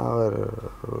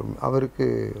 அவருக்கு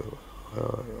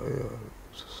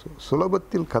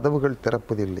சுலபத்தில் கதவுகள்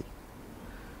திறப்பதில்லை,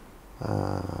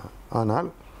 ஆனால்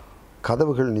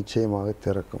கதவுகள் நிச்சயமாக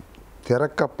திறக்கும்.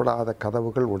 திறக்கப்படாத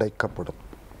கதவுகள் உடைக்கப்படும்,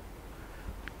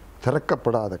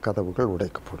 திறக்கப்படாத கதவுகள்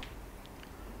உடைக்கப்படும்.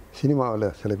 சினிமாவில்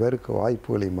சில பேருக்கு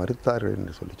வாய்ப்புகளை மறுத்தார்கள்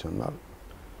என்று சொல்லி சொன்னால்,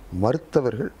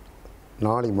 மறுத்தவர்கள்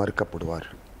நாளை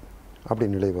மறுக்கப்படுவார்கள், அப்படி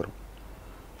நிலை வரும்.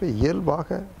 இப்போ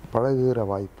இயல்பாக பழகுகிற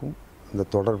வாய்ப்பும் இந்த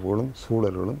தொடர்புகளும்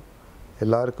சூழல்களும்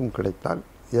எல்லாருக்கும் கிடைத்தால்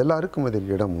எல்லாருக்கும்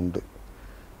அதில் இடம் உண்டு.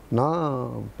 நான்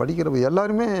படிக்கிற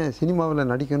எல்லாருமே சினிமாவில்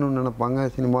நடிக்கணும்னு நினைப்பாங்க,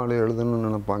 சினிமாவில் எழுதணும்னு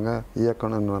நினைப்பாங்க,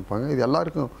 இயக்கணும்னு நினைப்பாங்க. இது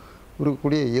எல்லாருக்கும்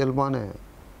இருக்கக்கூடிய இயல்பான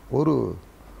ஒரு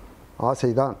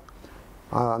ஆசைதான்.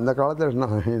 அந்த காலத்தில்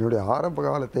நான் என்னுடைய ஆரம்ப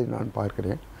காலத்தை நான்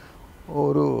பார்க்கிறேன்.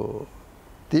 ஒரு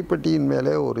தீப்பெட்டியின்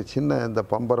மேலே ஒரு சின்ன இந்த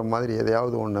பம்பரம் மாதிரி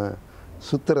எதையாவது ஒன்று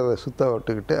சுற்ற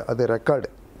விட்டுக்கிட்டு அது ரெக்கார்டு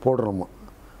போடுறோமா,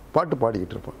 பாட்டு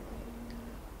பாடிக்கிட்டு இருப்பேன்.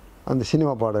 அந்த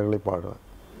சினிமா பாடல்களை பாடுவேன்.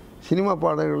 சினிமா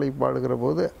பாடல்களை பாடுகிற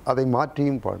போது அதை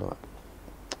மாற்றியும் பாடுவேன்.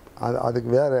 அதுக்கு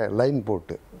வேறு லைன்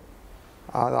போட்டு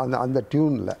அந்த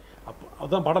டியூனில்.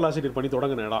 அதுதான் பாடலாசிரியர் பணி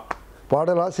தொடங்கின இடம்.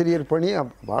 பாடலாசிரியர்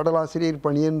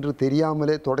பணி என்று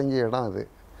தெரியாமலே தொடங்கிய இடம் அது.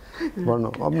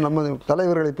 பண்ணோம். நம்ம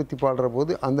தலைவர்களை பற்றி பாடுற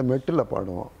போது அந்த மெட்டில்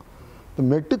பாடுவோம். இந்த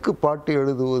மெட்டுக்கு பாட்டு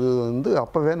எழுதுவது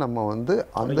அப்போவே நம்ம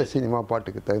அந்த சினிமா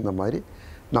பாட்டுக்கு தகுந்த மாதிரி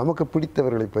நமக்கு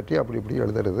பிடித்தவர்களை பற்றி அப்படி இப்படி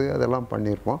எழுதுறது அதெல்லாம்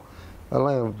பண்ணியிருப்போம்.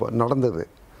 அதெல்லாம் நடந்தது.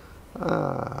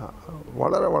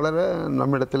 வளர வளர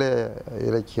நம்மிடத்தில்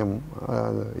இலக்கியம்,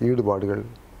 ஈடுபாடுகள்,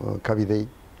 கவிதை,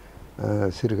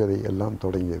 சிறுகதை எல்லாம்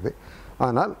தொடங்கியது.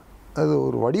 ஆனால் அது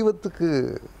ஒரு வடிவத்துக்கு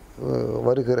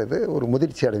வருகிறது, ஒரு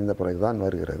முதிர்ச்சி அடைந்த பிறகுதான்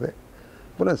வருகிறது.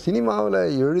 அப்புறம் சினிமாவில்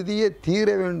எழுதியே தீர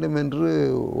வேண்டும் என்று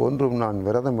ஒன்றும் நான்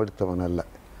விரதம் எடுத்தவன் அல்ல.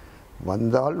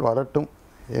 வந்தால் வரட்டும்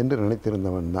என்று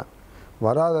நினைத்திருந்தவன் தான்.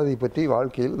 வராததை பற்றி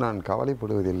வாழ்க்கையில் நான்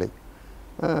கவலைப்படுவதில்லை.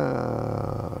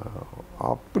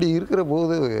 அப்படி இருக்கிற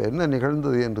போது என்ன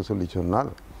நிகழ்ந்தது என்று சொல்லி சொன்னால்,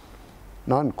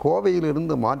 நான்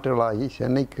கோவையிலிருந்து மாற்றலாகி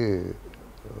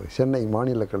சென்னை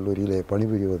மாநில கல்லூரியிலே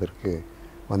பணிபுரிவதற்கு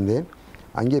வந்தேன்.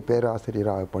 அங்கே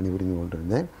பேராசிரியராக பணிபுரிந்து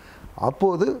கொண்டிருந்தேன்.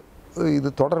 அப்போது இது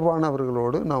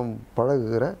தொடர்பானவர்களோடு நாம்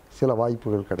பழகுகிற சில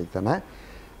வாய்ப்புகள் கிடைத்தன.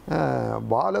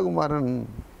 பாலகுமாரன்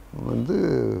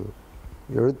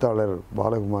எழுத்தாளர்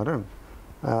பாலகுமாரன்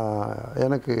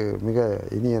எனக்கு மிக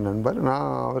இனிய நண்பர். நான்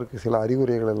அவருக்கு சில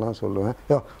அறிவுரைகள் எல்லாம் சொல்லுவேன்.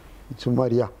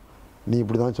 சும்மாரியா, நீ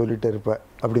இப்படி தான் சொல்லிகிட்டே இருப்ப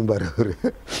அப்படிம்பார்.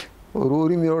 ஒரு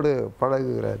உரிமையோடு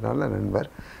பழகுகிற நல்ல நண்பர்.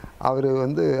 அவர்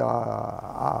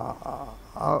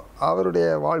அவருடைய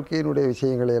வாழ்க்கையினுடைய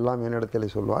விஷயங்களை எல்லாம்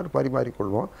என்னிடத்தில் சொல்வார்,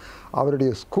 பரிமாறிக்கொள்வோம்.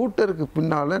 அவருடைய ஸ்கூட்டருக்கு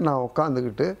பின்னால் நான்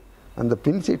உட்காந்துக்கிட்டு, அந்த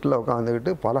பின் சீட்டில்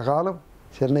உட்காந்துக்கிட்டு பல காலம்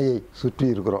சென்னையை சுற்றி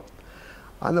இருக்கிறோம்.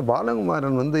 அந்த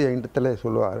பாலகுமாரன் என்கிட்ட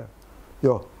சொல்லுவார்,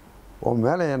 உன்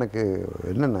மேலே எனக்கு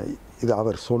என்னென்ன, இது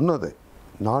அவர் சொன்னது,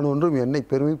 நான் ஒன்றும் என்னை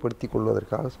பெருமைப்படுத்தி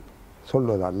கொள்வதற்காக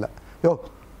சொல்வது அல்ல.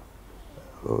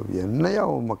 என்னையா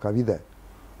உம்ம கவிதை,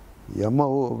 எம்மா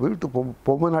வீட்டு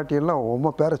பொம்மை நாட்டியெல்லாம்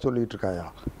உம்மை பேரை சொல்லிகிட்டு இருக்காயா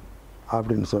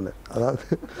அப்படின்னு சொன்னார். அதாவது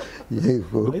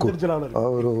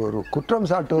ஒரு குற்றம்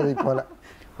சாட்டுவதை போல.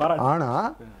 ஆனால்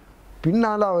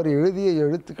பின்னால் அவர் எழுதிய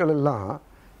எழுத்துக்கள் எல்லாம்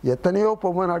எத்தனையோ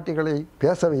பொம்மை நாட்டிகளை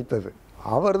பேச வைத்தது.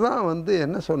 அவர் தான்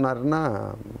என்ன சொன்னார்னா,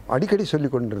 அடிக்கடி சொல்லி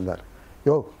கொண்டிருந்தார்,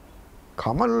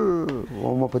 கமல்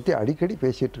உம்மை பற்றி அடிக்கடி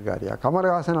பேசிகிட்டு இருக்காருயா.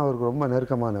 கமலஹாசன் அவருக்கு ரொம்ப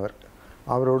நெருக்கமானவர்,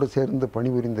 அவரோடு சேர்ந்து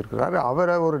பணிபுரிந்திருக்கிறார்.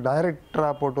 அவரை ஒரு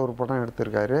டைரக்டராக போட்டு ஒரு படம்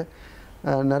எடுத்திருக்காரு.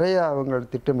 நிறையா அவங்க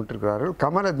திட்டமிட்டிருக்கிறார்கள்.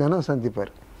 கமலை தினம்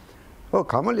சந்திப்பார். ஓ,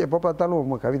 கமல் எப்போ பார்த்தாலும்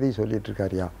உங்கள் கவிதை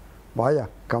சொல்லிகிட்ருக்காரியா, வாயா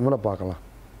கமலை பார்க்கலாம்,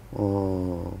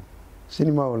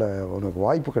 சினிமாவில் உனக்கு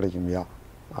வாய்ப்பு கிடைக்கும்யா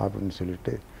அப்படின்னு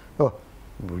சொல்லிட்டு, ஓ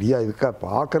இப்படியா இதுக்கா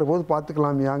பார்க்குற போது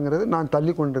பார்த்துக்கலாமியாங்கிறது நான்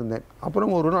தள்ளி கொண்டிருந்தேன்.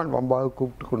 அப்புறம் ஒரு நாள் வம்பாக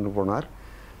கூப்பிட்டு கொண்டு போனார்.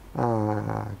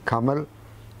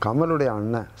 கமலுடைய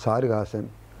அண்ணன்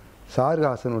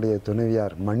சாருஹாசனுடைய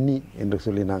துணைவியார் மன்னி என்று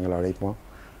சொல்லி நாங்கள் அழைப்போம்.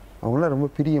 அவங்களாம் ரொம்ப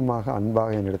பிரியமாக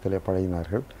அன்பாக என்னிடத்தில்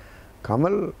பழகினார்கள்.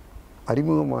 கமல்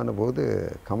அறிமுகமான போது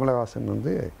கமலஹாசன்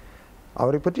வந்து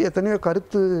அவரை பற்றி எத்தனையோ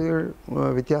கருத்துகள்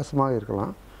வித்தியாசமாக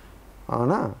இருக்கலாம்.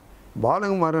 ஆனால்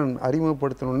பாலகுமாரன்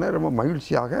அறிமுகப்படுத்தணுன்னே ரொம்ப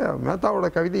மகிழ்ச்சியாக மேத்தாவோட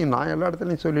கவிதை நான் எல்லா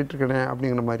இடத்துலையும் சொல்லிகிட்ருக்கேனே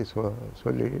அப்படிங்கிற மாதிரி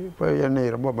சொல்லி இப்போ என்னை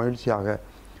ரொம்ப மகிழ்ச்சியாக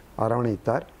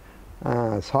அரவணைத்தார்.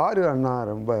 சாரு அண்ணா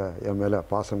ரொம்ப என் மேலே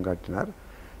பாசம் காட்டினார்.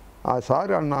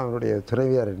 சாரு அண்ணாவுடைய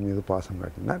துணைவியாரின் மீது பாசம்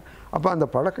காட்டினார். அப்போ அந்த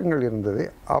பழக்கங்கள் இருந்தது.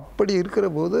 அப்படி இருக்கிற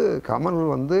போது கமல்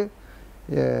வந்து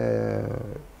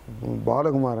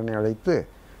பாலகுமாரனை அழைத்து,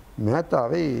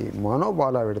 மேத்தாவை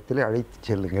மனோபாலாவிடத்தில் அழைத்து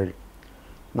செல்லுங்கள்.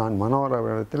 நான்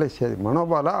மனோபாலாவிடத்தில்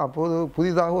மனோபாலா அப்போது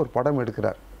புதிதாக ஒரு படம்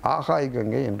எடுக்கிறார், ஆகாய்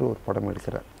கங்கை என்று ஒரு படம்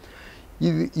எடுக்கிறார்.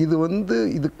 இது வந்து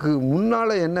இதுக்கு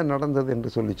முன்னால் என்ன நடந்தது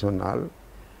என்று சொல்லி சொன்னால்,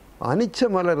 அனிச்ச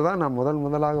மலர் தான் நான்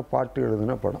முதலாக பாட்டு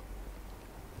எழுதின படம்.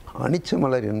 அனிச்ச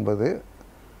மலர் என்பது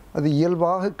அது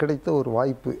இயல்பாக கிடைத்த ஒரு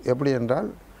வாய்ப்பு. எப்படி என்றால்,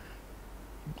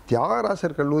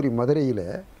 தியாகராசர் கல்லூரி மதுரையில்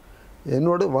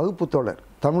என்னோட வகுப்பு தோழர்,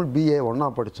 தமிழ் BA ஒன்றா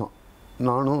படித்தோம்,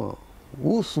 நானும்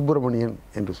சுப்பிரமணியன்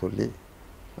என்று சொல்லி,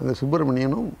 அந்த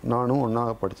சுப்பிரமணியனும் நானும்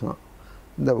ஒன்றாக படித்தோம்.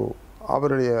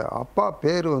 அவருடைய அப்பா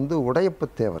பேர் வந்து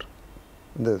உடையப்பத்தேவர்.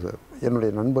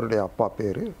 என்னுடைய நண்பருடைய அப்பா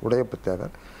பேர்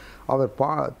உடையப்பத்தேவர். அவர்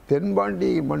தென்பாண்டி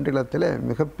மண்டலத்தில்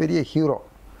மிகப்பெரிய ஹீரோ,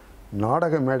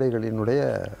 நாடக மேடைகளினுடைய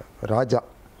ராஜா,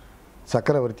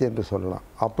 சக்கரவர்த்தி என்று சொல்லலாம்.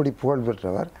 அப்படி புகழ்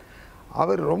பெற்றவர்.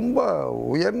 அவர் ரொம்ப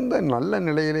உயர்ந்த நல்ல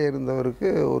நிலையிலே இருந்தவருக்கு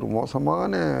ஒரு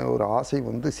மோசமான ஒரு ஆசை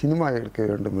வந்து சினிமா எடுக்க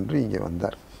வேண்டும் என்று இங்கே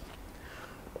வந்தார்.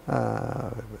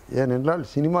 ஏனென்றால்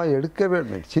சினிமா எடுக்க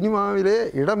வேண்டும், சினிமாவிலே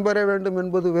இடம்பெற வேண்டும்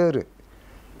என்பது வேறு.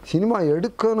 சினிமா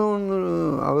எடுக்கணும்னு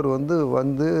அவர்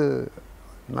வந்து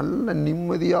நல்ல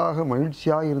நிம்மதியாக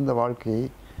மகிழ்ச்சியாக இருந்த வாழ்க்கையை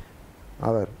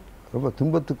அவர் ரொம்ப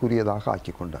துன்பத்துக்குரியதாக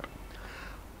ஆக்கி கொண்டார்.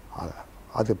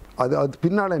 அது அது அது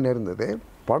பின்னால் நேர்ந்தது.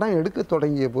 படம் எடுக்க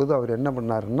தொடங்கிய போது அவர் என்ன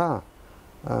பண்ணாருன்னா,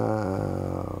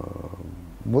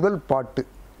 முதல் பாட்டு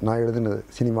நான் எழுதினது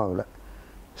சினிமாவில்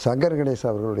சங்கர் கணேஷ்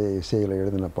அவர்களுடைய இசையில்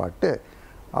எழுதின பாட்டு.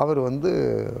 அவர் வந்து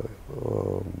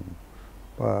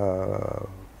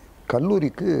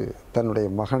கல்லூரிக்கு தன்னுடைய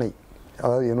மகனை,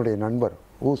 அதாவது என்னுடைய நண்பர்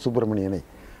சுப்பிரமணியனை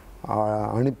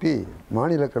அனுப்பி,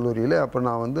 மாநில கல்லூரியில் அப்போ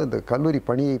நான் வந்து அந்த கல்லூரி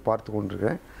பணியை பார்த்து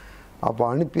கொண்டிருக்கிறேன். அப்போ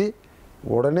அனுப்பி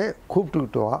உடனே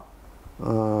கூப்பிட்டுக்கிட்டு வா,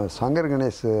 சங்கர்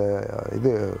கணேஷ்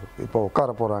இப்போ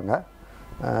உட்கார போகிறாங்க,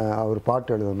 அவர்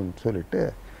பாட்டு எழுதணும்னு சொல்லிட்டு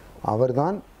அவர்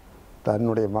தான்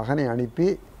தன்னுடைய மகனை அனுப்பி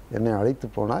என்னை அழைத்து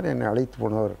போனார். என்னை அழைத்து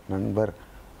போனவர் நண்பர்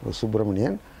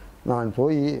சுப்பிரமணியன். நான்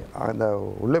போய் அந்த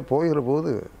உள்ளே போகிற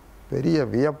போது பெரிய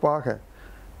வியப்பாக,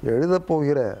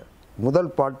 எழுதப்போகிற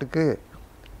முதல் பாட்டுக்கு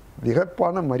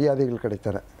விகப்பான மரியாதைகள்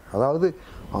கிடைத்தன. அதாவது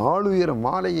ஆளுயர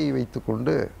மாலையை வைத்து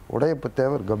கொண்டு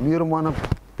உடையப்பத்தேவர் கம்பீரமான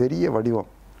பெரிய வடிவம்,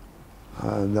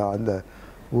 அந்த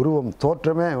உருவம்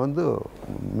தோற்றமே வந்து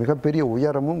மிகப்பெரிய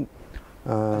உயரமும்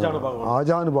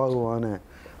ஆஜானுபாகுவான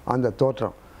அந்த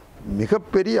தோற்றம்,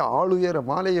 மிகப்பெரிய ஆளுயர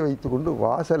மாலையை வைத்துக்கொண்டு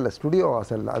வாசலில், ஸ்டுடியோ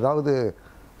வாசலில், அதாவது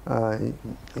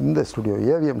இந்த ஸ்டுடியோ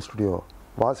ஏவிஎம் ஸ்டுடியோ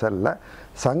வாசலில்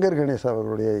சங்கர் கணேஷ்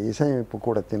அவர்களுடைய இசையமைப்பு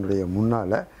கூடத்தினுடைய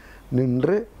முன்னால்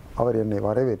நின்று அவர் என்னை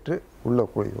வரவேற்று உள்ளே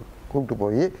கூப்பிட்டு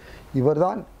போய்,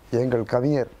 இவர்தான் எங்கள்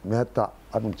கவிஞர் மேத்தா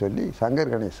அப்படின்னு சொல்லி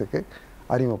சங்கர் கணேஷுக்கு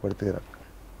அறிமுகப்படுத்துகிறார்.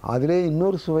 அதிலே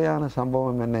இன்னொரு சுவையான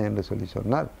சம்பவம் என்ன என்று சொல்லி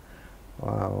சொன்னால்,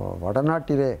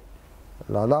 வடநாட்டிலே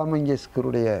லதா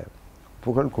மங்கேஷ்கருடைய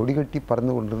புகழ் கொடிகட்டி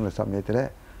பறந்து கொண்டிருந்த சமயத்தில்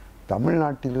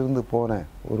தமிழ்நாட்டிலிருந்து போன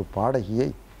ஒரு பாடகியை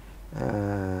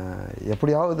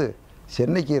எப்படியாவது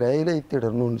சென்னைக்கு ரயிலை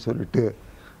திடணும்னு சொல்லிட்டு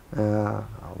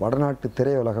வடநாட்டு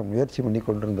திரையுலகம் முயற்சி பண்ணி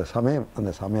கொண்டிருந்த சமயம்,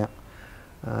 அந்த சமயம்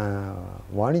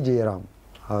வாணி ஜெயராம்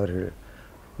அவர்கள்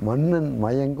மன்னன்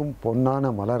மயங்கும்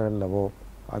பொன்னான மலர் அல்லவோ,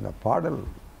 அந்த பாடல்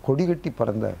கொடிகட்டி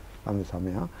பறந்த அந்த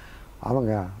சமயம்,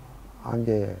 அவங்க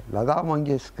அங்கே லதா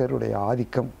மங்கேஷ்கருடைய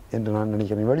ஆதிக்கம் என்று நான்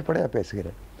நினைக்கிறேன், வெளிப்படையாக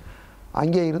பேசுகிறேன்,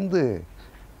 அங்கே இருந்து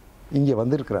இங்கே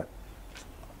வந்திருக்கிறார்,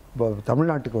 இப்போ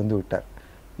தமிழ்நாட்டுக்கு வந்து விட்டார்.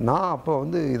 நான் அப்போ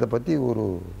வந்து இதை பற்றி ஒரு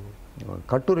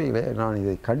கட்டுரையில் நான்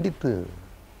இதை கண்டித்து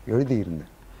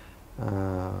எழுதியிருந்தேன்.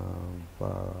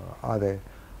 அதை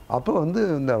அப்போ வந்து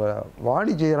இந்த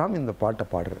வாணி ஜெயராம் இந்த பாட்டை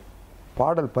பாடுறார்,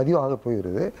 பாடல் பதிவாக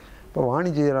போயிடுது. இப்போ வாணி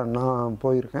ஜெயராம், நான்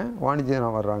போயிருக்கேன், வாணி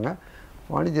ஜெயராம் வர்றாங்க,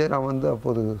 வாணி ஜெயராம் வந்து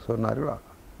அப்போது சொன்னார்கள்,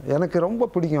 எனக்கு ரொம்ப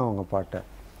பிடிக்கும் அவங்க பாட்டை.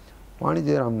 வாணி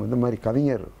ஜெயராம் இந்த மாதிரி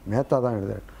கவிஞர் மேத்தா தான்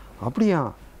எழுதுறார். அப்படியா,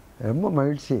 ரொம்ப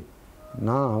மகிழ்ச்சி,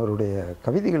 நான் அவருடைய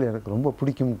கவிதைகள் எனக்கு ரொம்ப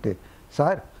பிடிக்கும்ட்டு.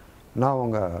 சார், நான்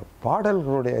உங்கள்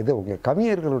பாடல்களுடைய உங்கள்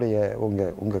கவிஞர்களுடைய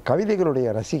உங்கள் கவிதைகளுடைய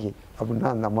ரசிகை அப்படின்னு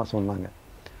அந்த அம்மா சொன்னாங்க.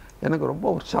 எனக்கு ரொம்ப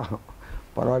உற்சாகம்,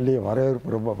 பரவாயில்லையே,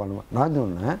 வரவேற்பு ரொம்ப பண்ணுவேன். நான்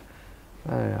சொன்னேன்,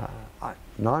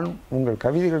 நான் உங்கள்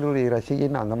கவிதைகளுடைய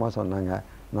ரசிகைன்னு அந்த அம்மா சொன்னாங்க.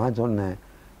 நான் சொன்னேன்,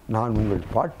 நான் உங்கள்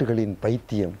பாட்டுகளின்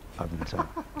பைத்தியம் அப்படின்னு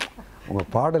சொன்னேன். உங்கள்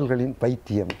பாடல்களின்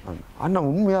பைத்தியம். ஆனால்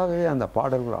உண்மையாகவே அந்த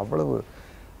பாடல்கள் அவ்வளவு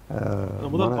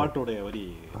முதல் பாட்டுடைய வரி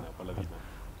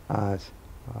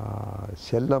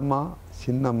செல்லம்மா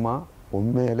சின்னம்மா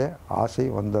உண்மையிலே ஆசை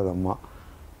வந்ததம்மா,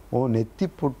 ஓ நெத்தி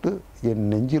பொட்டு என்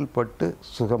நெஞ்சில் பட்டு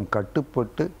சுகம்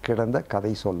கட்டுப்பட்டு கிடந்த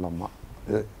கதை சொல்லம்மா.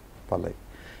 இது பல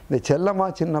இந்த செல்லம்மா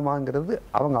சின்னம்மாங்கிறது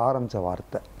அவங்க ஆரம்பித்த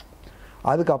வார்த்தை.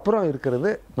 அதுக்கப்புறம் இருக்கிறது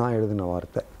நான் எழுதின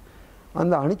வார்த்தை.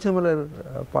 அந்த அனிச்சமலர்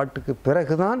பாட்டுக்கு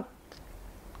பிறகுதான்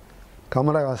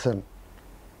கமலஹாசன்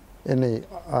என்னை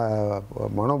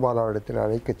மனோபாலாவிடத்தில்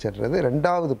அழைக்கச் சென்றது.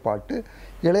 ரெண்டாவது பாட்டு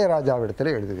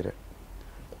இளையராஜாவிடத்தில் எழுதுகிறேன்.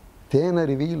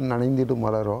 தேனருவியில் நனைந்திடும்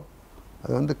மலரோ,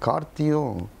 அது வந்து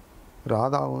கார்த்தியும்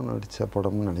ராதாவும் நடித்த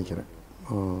படம்னு நினைக்கிறேன்.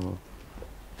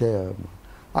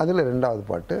 அதில் ரெண்டாவது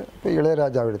பாட்டு இப்போ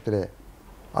இளையராஜாவிடத்தில்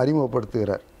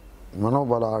அறிமுகப்படுத்துகிறார்.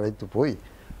 மனோபாலா அழைத்து போய்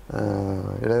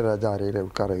இளையராஜா அறையில்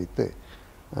உட்கார வைத்து,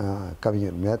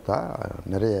 கவிஞர் மேத்தா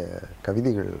நிறைய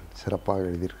கவிதைகள் சிறப்பாக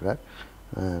எழுதியிருக்கிறார்,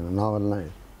 நாவல்லாம்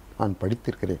நான்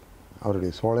படித்திருக்கிறேன்,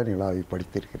 அவருடைய சோழ நிலாவை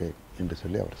படித்திருக்கிறேன் என்று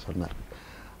சொல்லி அவர் சொன்னார்.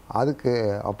 அதுக்கு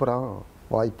அப்புறம்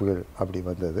வாய்ப்புகள் அப்படி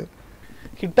வந்தது.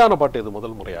 ஹிட்டான பாட்டு இது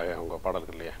முதல் முறையாக அவங்க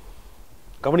பாடல்கள்லையே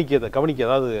கவனிக்க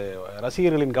அதாவது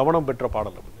ரசிகர்களின் கவனம் பெற்ற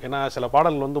பாடல். ஏன்னா சில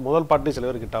பாடல்கள் வந்து முதல் பாட்டு சில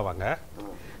பேருக்கு ஹிட்டாவாங்க,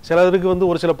 சிலருக்கு வந்து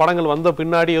ஒரு சில படங்கள் வந்த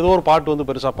பின்னாடி ஏதோ ஒரு பாட்டு வந்து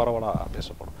பெருசாக பரவலாக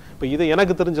பேசப்படும். இப்போ இது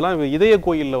எனக்கு தெரிஞ்சலாம் இதய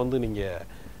கோயிலில் வந்து நீங்கள்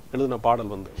எழுதின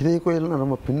பாடல் வந்து இதய கோயில்னா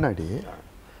நம்ம பின்னாடி,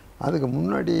 அதுக்கு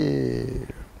முன்னாடி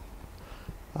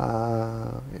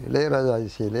இளையராஜா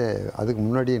இசையிலே அதுக்கு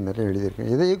முன்னாடியே நிறைய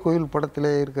எழுதியிருக்கேன். இதய கோயில் படத்தில்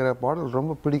இருக்கிற பாடல்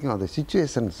ரொம்ப பிடிக்கும், அது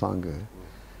சிச்சுவேஷன் சாங்கு.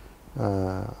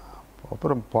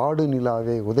 அப்புறம் பாடு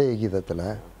நிலாவே உதயகீதத்தில்,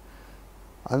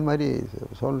 அது மாதிரி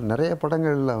நிறைய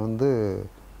படங்களில் வந்து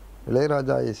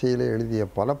இளையராஜா இசையில் எழுதிய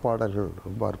பல பாடல்கள்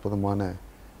ரொம்ப அற்புதமான,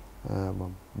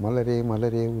 மலரே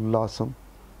மலரே உல்லாசம்,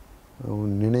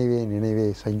 நினைவே நினைவே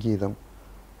சங்கீதம்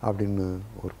அப்படின்னு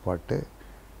ஒரு பாட்டு.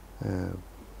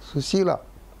 சுசீலா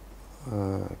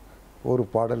ஒரு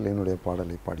பாடல் என்னுடைய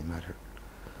பாடலை பாடினார்கள்.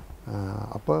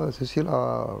 அப்போ சுசீலா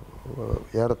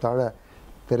ஏறத்தாழ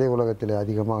திரையுலகத்தில்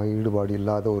அதிகமாக ஈடுபாடு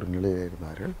இல்லாத ஒரு நிலையில்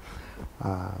இருந்தார்கள்.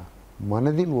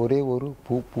 மனதில் ஒரே ஒரு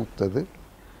பூ பூத்தது,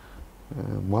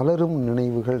 மலரும்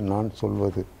நினைவுகள் நான்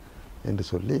சொல்வது என்று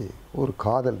சொல்லி ஒரு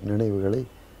காதல் நினைவுகளை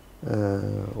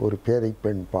ஒரு பேதை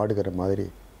பெண் பாடுகிற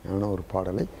மாதிரியான ஒரு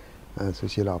பாடலை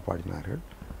சுசீலா பாடினார்கள்.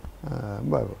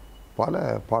 பல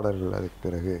பாடல்கள் அதுக்கு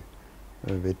பிறகு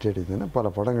வெற்றியடைந்தன, பல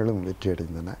படங்களும்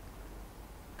வெற்றியடைந்தன.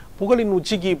 புகழின்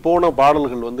உச்சிக்கு போன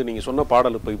பாடல்கள் வந்து நீங்கள் சொன்ன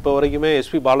பாடல் இப்போ வரைக்குமே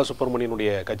எஸ்பி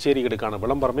பாலசுப்ரமணியனுடைய கச்சேரிகளுக்கான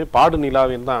விளம்பரமே பாடு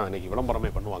நிலாவின்னு தான் இன்னைக்கு விளம்பரமே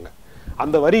பண்ணுவாங்க.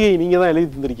 அந்த வரியை நீங்கள் தான் எழுதி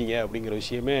தந்திருக்கீங்க அப்படிங்கிற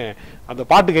விஷயமே அந்த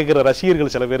பாட்டு கேட்குற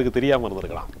ரசிகர்கள் சில பேருக்கு தெரியாமல்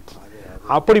இருந்திருக்கலாம்.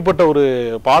 அப்படிப்பட்ட ஒரு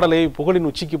பாடலை, புகழின்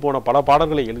உச்சிக்கு போன பல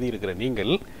பாடல்களை எழுதியிருக்கிற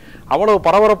நீங்கள் அவ்வளவு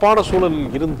பரபரப்பான சூழல்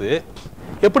இருந்து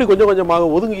எப்படி கொஞ்சம் கொஞ்சமாக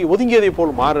ஒதுங்கியதை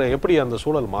போல் எப்படி அந்த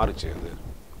சூழல் மாறுச்சு அது?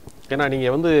 ஏன்னா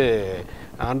நீங்கள் வந்து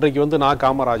அன்றைக்கு வந்து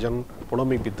காமராஜன்,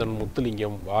 புலமை பித்தன்,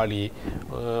 முத்துலிங்கம், வாலி,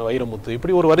 வைரமுத்து,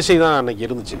 இப்படி ஒரு வரிசை தான் அன்றைக்கி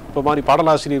இருந்துச்சு. இப்போ மாதிரி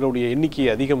பாடலாசிரியருடைய எண்ணிக்கை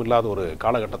அதிகம் இல்லாத ஒரு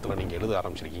காலகட்டத்தில் நீங்கள் எழுத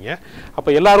ஆரம்பிச்சிருக்கீங்க. அப்போ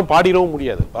எல்லாரும் பாடிடவும்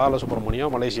முடியாது.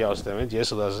 பாலசுப்ரமணியம், மலேசியா வாசுதேவன்,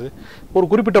 ஜேசுதாஸ், ஒரு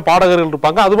குறிப்பிட்ட பாடகர்கள்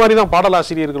இருப்பாங்க. அது மாதிரி தான்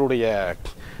பாடலாசிரியர்களுடைய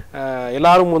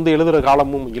எல்லாரும் வந்து எழுதுகிற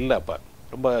காலமும் இல்லை. அப்போ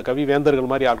ரொம்ப கவி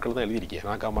வேந்தர்கள் மாதிரி ஆட்கள் தான்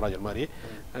எழுதியிருக்கீங்க. காமராஜன் மாதிரி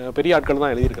பெரிய ஆட்கள்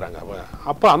தான் எழுதியிருக்கிறாங்க.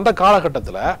 அப்போ அந்த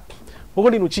காலகட்டத்தில்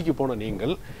புகழின் உச்சிக்கு போன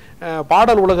நீங்கள்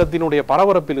பாடல் உலகத்தினுடைய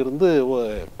பரபரப்பில் இருந்து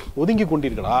ஒதுங்கி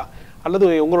கொண்டீர்களா அல்லது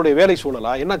உங்களுடைய வேலை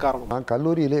சூழலா, என்ன காரணம்? நான்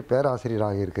கல்லூரியிலே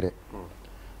பேராசிரியராக இருக்கிறேன்.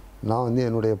 நான் வந்து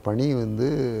என்னுடைய பணி வந்து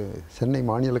சென்னை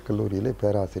மாநில கல்லூரியிலே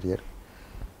பேராசிரியர்.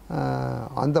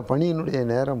 அந்த பணியினுடைய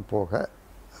நேரம் போக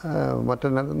மற்ற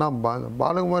நேரம் நான்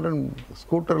பாலகுமாரன்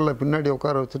ஸ்கூட்டரில் பின்னாடி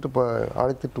உட்கார வச்சுட்டு இப்போ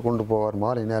அழைத்துட்டு கொண்டு போவார்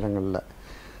மாலை நேரங்களில்.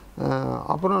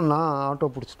 அப்புறம் நான் ஆட்டோ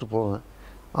பிடிச்சிட்டு போவேன்.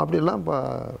 அப்படிலாம் இப்போ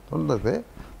சொன்னது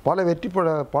பல வெற்றி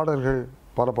பாடல்கள்,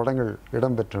 பல படங்கள்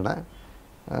இடம்பெற்றன.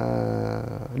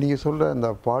 நீங்கள் சொல்கிற அந்த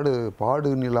பாடு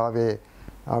நிலாவே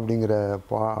அப்படிங்கிற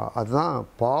அதுதான்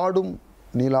பாடும்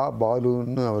நிலா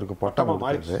பாலுன்னு அவருக்கு பட்டம்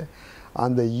கொடுத்தது.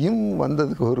 அந்த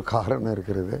வந்ததுக்கு ஒரு காரணம்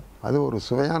இருக்கிறது. அது ஒரு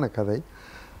சுவையான கதை.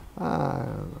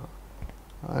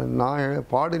 நான்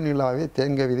பாடு நிலாவே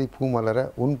தேன்கவிதை பூமலர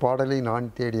உன் பாடலை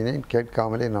நான் தேடினேன்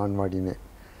கேட்காமலே நான் வாடினேன்.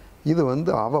 இது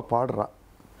வந்து அவள் பாடுறா.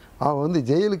 அவள் வந்து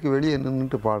ஜெயிலுக்கு வெளியே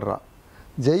நின்றுட்டு பாடுறா.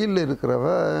 ஜெயிலில் இருக்கிறவ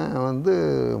வந்து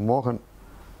மோகன்,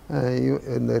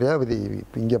 இந்த ரேவதி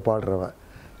இங்கே பாடுறவ.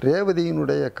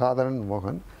 ரேவதியினுடைய காதலன்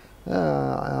மோகன்.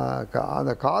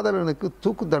 அந்த காதலனுக்கு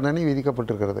தூக்கு தண்டனை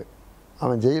விதிக்கப்பட்டிருக்கிறது.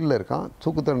 அவன் ஜெயிலில் இருக்கான்,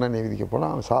 தூக்கு தண்டனை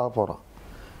விதிக்கப்படான், அவன் சாக போகிறான்.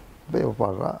 இப்போ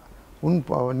பாடுறா,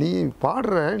 நீ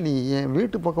பாடுற, நீ என்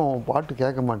வீட்டு பக்கம் உன் பாட்டு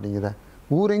கேட்க மாட்டேங்குத,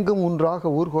 ஊரெங்கும் ஒன்றாக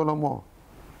ஊர்கோலமோ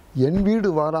என் வீடு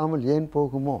வாராமல் ஏன்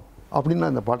போகுமோ அப்படின்னு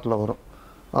அந்த பாட்டில் வரும்.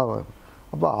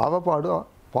 அப்போ அவள் பாடுவா,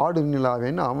 பாடு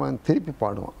நிலாவேன்னு அவன் திருப்பி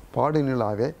பாடுவான். பாடு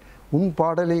நிலாவே உன்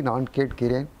பாடலை நான்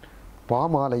கேட்கிறேன்,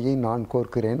 பாமாலையை நான்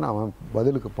கோர்க்கிறேன்னு அவன்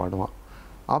பதிலுக்கு பாடுவான்.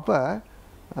 அப்போ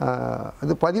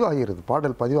அது பதிவாகிறது,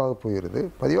 பாடல் பதிவாக போகிறது.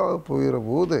 பதிவாக போகிற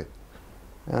போது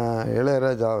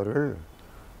இளையராஜா அவர்கள்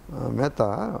மேத்தா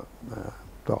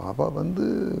இப்போ அவள் வந்து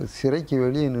சிறைக்கு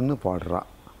வெளியே நின்று பாடுறான்.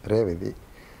 ரேவதி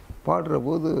பாடுற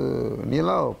போது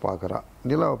நிலாவை பார்க்குறா.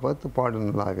 நிலாவை பார்த்து பாடு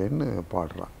நிலாவேன்னு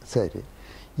பாடுறான். சரி,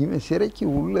 இவன் சிறைக்கு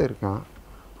உள்ளே இருக்கான்,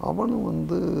 அவனும்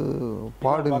வந்து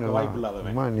பாடு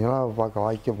நிலாவை பார்க்க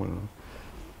வாய்க்க பண்ணணும்,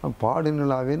 பாடு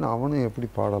நிலாவேன்னு அவனும் எப்படி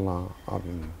பாடலாம்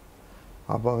அப்படின்னு.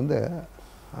 அப்போ வந்து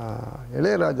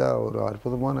இளையராஜா ஒரு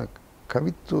அற்புதமான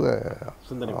கவித்துவ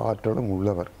ஆற்றலும்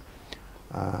உள்ளவர்.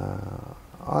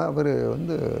 அவர்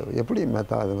வந்து எப்படி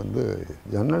மேத்தா அது வந்து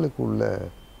ஜன்னலுக்கு உள்ள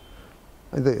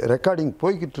இது ரெக்கார்டிங்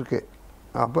போய்கிட்டு இருக்கு.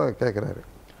 அப்போ கேட்குறாரு.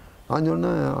 நான்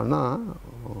சொன்னேன், அண்ணா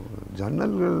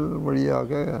ஜன்னல்கள்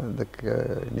வழியாக அந்த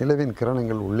நிலவின்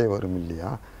கிரணங்கள் உள்ளே வரும்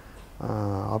இல்லையா,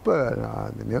 அப்போ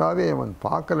அந்த நிலாவே அவன்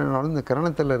பார்க்கலனாலும் இந்த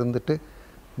கிரணத்தில் இருந்துட்டு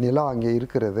நிலா அங்கே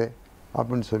இருக்கிறது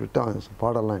அப்படின்னு சொல்லிட்டு அவன்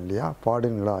பாடலாம் இல்லையா, பாடு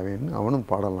நிலாவேன்னு அவனும்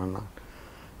பாடலான்னா.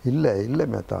 இல்லை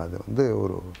மேத்தா அது வந்து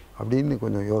ஒரு அப்படின்னு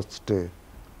கொஞ்சம் யோசிச்சுட்டு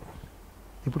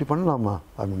இப்படி பண்ணலாமா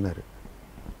அப்படின்னாரு.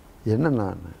 என்னண்ணா,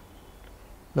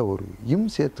 இல்லை ஒரு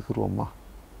சேர்த்துக்குருவோம்மா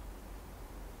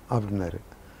அப்படின்னாரு.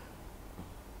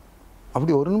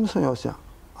 அப்படி ஒரு நிமிஷம் யோசிச்சான்.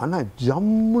 ஆனால்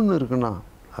ஜம்முன்னு இருக்குண்ணா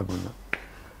அப்படின்னா.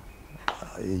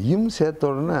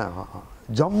 சேர்த்த உடனே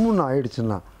ஜம்முன்னு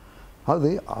ஆயிடுச்சுன்னா, அது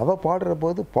அவள் பாடுற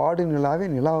போது பாடு நிலாவே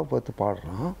நிலாவை பார்த்து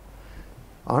பாடுறான்.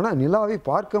 ஆனால் நிலாவை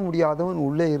பார்க்க முடியாதவன்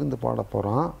உள்ளே இருந்து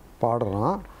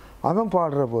பாடுறான். அவன்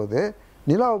பாடுற போது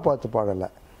நிலாவை பார்த்து பாடலை,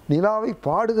 நிலாவை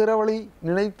பாடுகிறவளை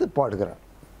நினைத்து பாடுகிறான்.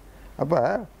 அப்போ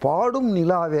பாடும்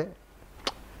நிலாவே,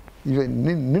 இவன்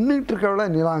நின்றுக்கிட்டு இருக்கவள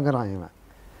நிலாங்கிறான். இவன்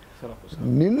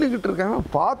நின்றுக்கிட்டு இருக்கவன்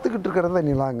பார்த்துக்கிட்டு இருக்கிறத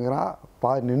நிலாங்கிறான்,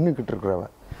 நின்றுக்கிட்டு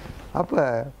இருக்கிறவன். அப்போ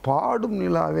பாடும்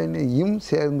நிலாவேன்னு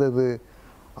சேர்ந்தது.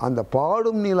 அந்த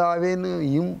பாடும் நிலாவேன்னு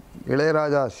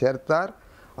இளையராஜா சேர்த்தார்.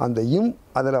 அந்த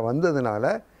அதில் வந்ததுனால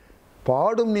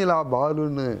பாடும் நிலா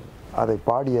பாலுன்னு அதை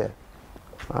பாடிய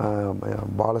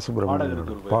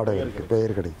பாலசுப்ரமணியன் பாடகருக்கு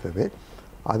பெயர் கிடைத்தது.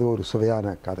 அது ஒரு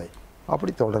சுவையான கதை.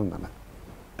 அப்படி தொடர்ந்தன.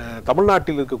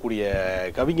 தமிழ்நாட்டில் இருக்கக்கூடிய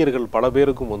கவிஞர்கள் பல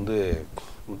பேருக்கும் வந்து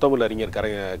முத்தமிழ் அறிஞர்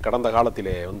கடந்த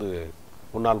காலத்திலே வந்து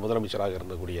முன்னாள் முதலமைச்சராக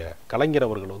இருந்தக்கூடிய கலைஞர்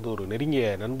அவர்கள் வந்து ஒரு நெருங்கிய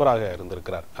நண்பராக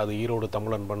இருந்திருக்கிறார். அது ஈரோடு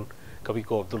தமிழன்பன்,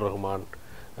 கவிக்கோ அப்துல் ரஹ்மான்,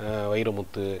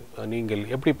 வைரமுத்து, நீங்கள்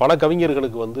எப்படி பல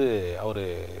கவிஞர்களுக்கு வந்து அவர்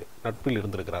நட்பில்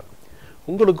இருந்திருக்கிறார்.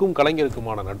 உங்களுக்கும்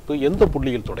கலைஞருக்குமான நட்பு எந்த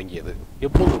புள்ளியில் தொடங்கியது?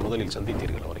 எப்போது முதலில்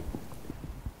சந்தித்தீர்கள் அவரை?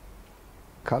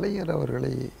 கலைஞர்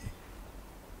அவர்களை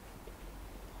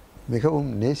மிகவும்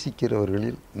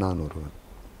நேசிக்கிறவர்களில் நான் ஒருவன்.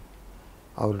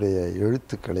 அவருடைய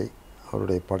எழுத்துக்களை,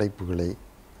 அவருடைய படைப்புகளை,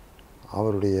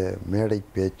 அவருடைய மேடை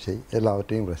பேச்சை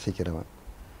எல்லாவற்றையும் ரசிக்கிறவன்.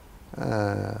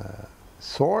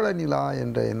 சோழ நிலா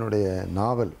என்ற என்னுடைய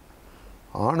நாவல்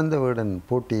ஆனந்த விகடன்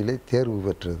போட்டியிலே தேர்வு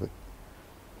பெற்றது,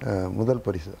 முதல்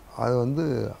பரிசு. அது வந்து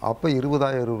அப்போ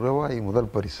 20,000 ரூபாய் முதல்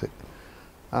பரிசு.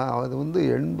 அது வந்து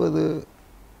 80,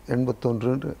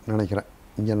 81 நினைக்கிறேன்.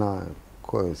 இங்கே நான்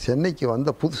சென்னைக்கு வந்த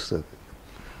புதுசு அது.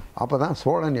 அப்போ தான்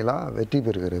சோழ நிலா வெற்றி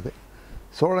பெறுகிறது.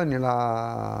 சோழ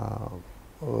நிலாவுக்கு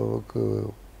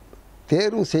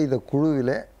தேர்வு செய்த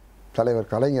குழுவிலே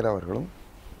தலைவர் கலைஞர் அவர்களும்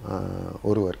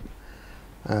ஒருவர்,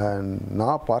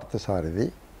 நான் பார்த்தசாரதி,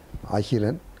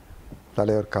 அகிலன்,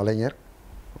 தலைவர் கலைஞர்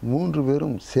 3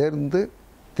 பேரும் சேர்ந்து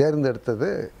தேர்ந்தெடுத்தது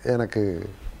எனக்கு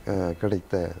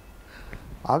கிடைத்த.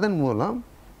 அதன் மூலம்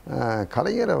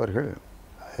கலைஞர் அவர்கள்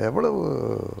எவ்வளவு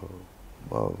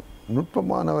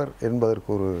நுட்பமானவர் என்பதற்கு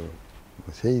ஒரு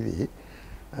செய்தி.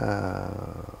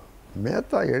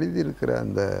 மேத்தா எழுதியிருக்கிற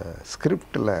அந்த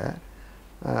ஸ்கிரிப்டில்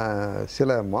சில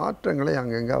மாற்றங்களை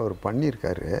அங்கங்கே அவர்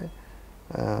பண்ணியிருக்காரு.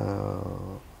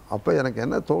 அப்போ எனக்கு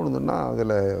என்ன தோணுதுன்னா,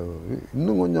 அதில்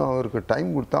இன்னும் கொஞ்சம் அவருக்கு டைம்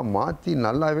கொடுத்தா மாற்றி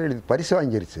நல்லாவே எழுதி பரிசு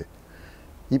வாங்கிருச்சு.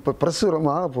 இப்போ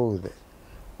பிரசுரமாக போகுது.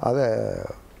 அதை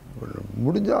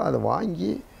முடிஞ்சால் அதை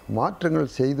வாங்கி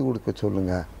மாற்றங்கள் செய்து கொடுக்க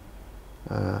சொல்லுங்கள்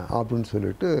அப்படின்னு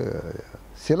சொல்லிட்டு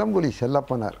சிலம்பொலி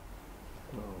செல்லப்பனார்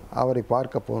அவரை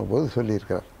பார்க்க போகும்போது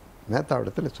சொல்லியிருக்கிறார்.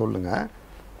 மேத்தாவிடத்தில் சொல்லுங்கள்,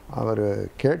 அவர்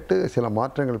கேட்டு சில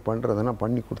மாற்றங்கள் பண்ணுறதுன்னா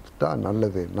பண்ணி கொடுத்துட்டா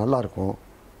நல்லது, நல்லாயிருக்கும்,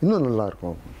 இன்னும்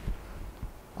நல்லாயிருக்கும்.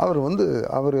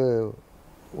 அவர்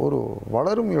ஒரு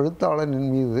வளரும்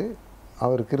எழுத்தாளனின் மீது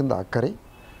அவருக்கு இருந்த அக்கறை,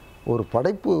 ஒரு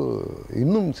படைப்பு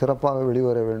இன்னும் சிறப்பாக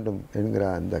வெளிவர வேண்டும் என்கிற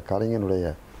அந்த கலைஞனுடைய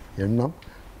எண்ணம்,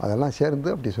 அதெல்லாம் சேர்ந்து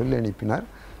அப்படி சொல்லி அனுப்பினார்.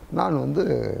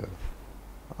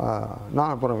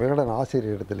 நான் அப்புறம் விகடன்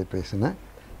ஆசிரியரிடத்தில் பேசினேன்.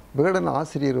 விகடன்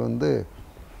ஆசிரியர்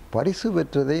பரிசு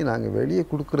பெற்றதை நாங்கள் வெளியே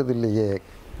கொடுக்கறது இல்லையே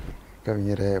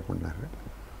கவிஞரே அப்படின்னாரு.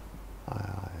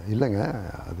 இல்லைங்க,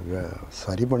 அது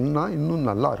சரி பண்ணால் இன்னும்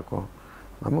நல்லாயிருக்கும்,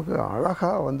 நமக்கு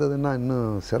அழகாக வந்ததுன்னா இன்னும்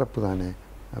சிறப்பு தானே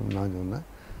அப்படின்னு நான் சொன்னேன்.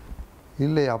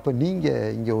 இல்லை, அப்போ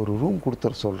நீங்கள் இங்கே ஒரு ரூம்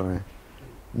கொடுத்துட சொல்கிறேன்,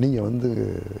 நீங்கள்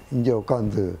இங்கே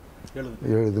உட்காந்து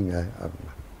எழுதுங்க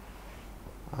அப்படின்னா.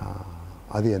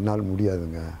 அது என்னால்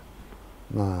முடியாதுங்க,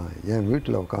 நான் என்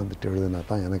வீட்டில் உட்காந்துட்டு எழுதுனா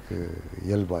தான் எனக்கு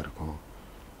இயல்பாக இருக்கும்.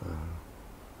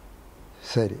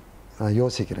 சரி, நான்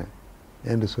யோசிக்கிறேன்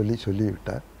என்று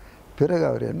சொல்லிவிட்டார். பிறகு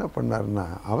அவர் என்ன பண்ணார்னா,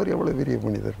 அவர் எவ்வளோ பெரிய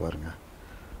மனிதர் பாருங்கள்.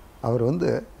 அவர்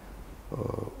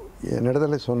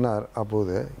என்னிடத்தில் சொன்னார்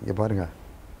அப்போது, இங்கே பாருங்கள்,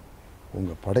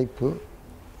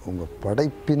 உங்கள்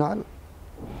படைப்பினால்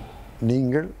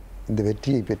நீங்கள் இந்த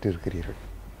வெற்றியை பெற்றிருக்கிறீர்கள்,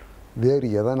 வேறு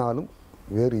எதனாலும்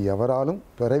வேறு எவராலும்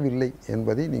பெறவில்லை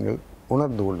என்பதை நீங்கள்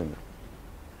உணர்ந்து கொள்ளுங்கள்.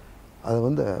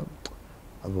 அது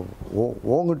அது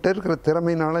உங்ககிட்ட இருக்கிற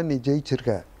திறமையினால நீ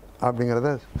ஜெயிச்சிருக்க அப்படிங்கிறத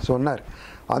சொன்னார்.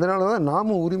 அதனால தான்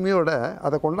நாமும் உரிமையோடு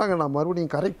அதை கொண்டாங்க, நான்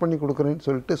மறுபடியும் கரெக்ட் பண்ணி கொடுக்குறேன்னு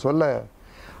சொல்லிட்டு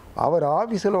அவர்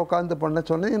ஆஃபீஸில் உட்காந்து பண்ண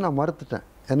சொன்னேன். நான் மறுத்துட்டேன்,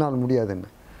 என்னால் முடியாதுன்னு.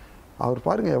 அவர்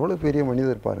பாருங்கள் எவ்வளோ பெரிய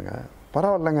மனிதர் பாருங்கள்.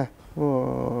 பரவாயில்லைங்க,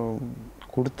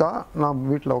 கொடுத்தா நான்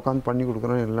வீட்டில் உட்காந்து பண்ணி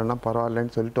கொடுக்குறேன், இல்லைன்னா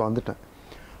பரவாயில்லன்னு சொல்லிட்டு வந்துட்டேன்.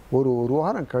 ஒரு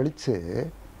வாரம் கழித்து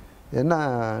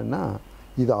என்னன்னா,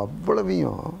 இது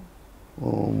அவ்வளவையும்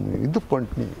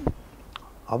பண்ணி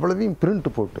அவ்வளவையும் பிரிண்ட்டு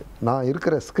போட்டு, நான்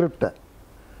இருக்கிற ஸ்கிரிப்டை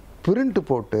பிரிண்ட்டு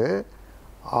போட்டு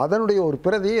அதனுடைய ஒரு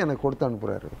பிரதியை எனக்கு கொடுத்து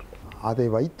அனுப்புகிறாரு. அதை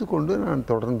வைத்து கொண்டு நான்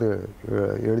தொடர்ந்து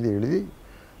எழுதி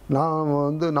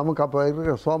நான் நமக்கு அப்போ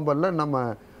இருக்கிற சோம்பலில் நம்ம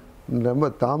ரொம்ப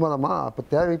தாமதமாக அப்போ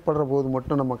தேவைப்படுற போது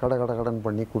மட்டும் நம்ம கடன்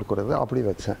பண்ணி கொடுக்குறது அப்படி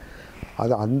வச்சேன்.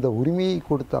 அது அந்த உரிமையை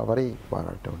கொடுத்த அவரை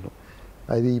பாராட்ட வேண்டும்.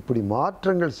 அது இப்படி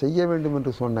மாற்றங்கள் செய்ய வேண்டும்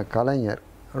என்று சொன்ன கலைஞர்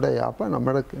அப்போ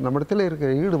நம்மிடத்தில்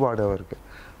இருக்கிற ஈடுபாடு அவருக்கு.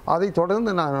 அதை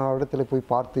தொடர்ந்து நான் அவரிடத்தில் போய்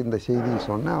பார்த்து இந்த செய்தியை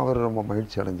சொன்னேன். அவர் ரொம்ப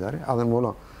மகிழ்ச்சி அடைஞ்சார். அதன்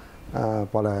மூலம்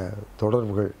பல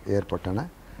தொடர்புகள் ஏற்பட்டன.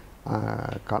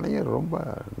 கலைஞர் ரொம்ப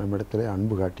நம்மிடத்தில்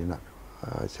அன்பு காட்டினார்.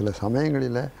 சில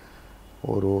சமயங்களில்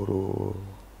ஒரு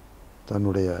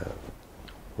தன்னுடைய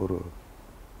ஒரு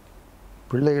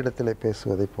பிள்ளையிடத்தில்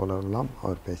பேசுவதை போலெல்லாம்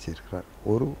அவர் பேசியிருக்கிறார்.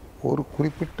 ஒரு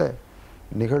குறிப்பிட்ட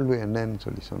நிகழ்வு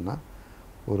என்னன்னு சொன்னால்,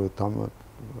 ஒரு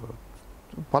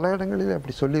பல இடங்களில்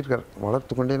அப்படி சொல்லியிருக்கார்.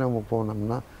 வளர்த்து கொண்டே நம்ம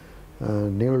போனோம்னா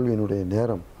நிகழ்வினுடைய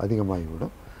நேரம்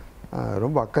அதிகமாகிவிடும்.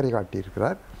 ரொம்ப அக்கறை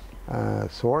காட்டியிருக்கிறார்.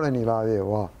 சோழ நிலாவே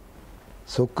வா,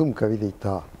 சொக்கும் கவிதை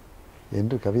தா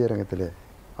என்று கவியரங்கத்தில்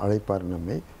அழைப்பார்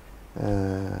நம்மை.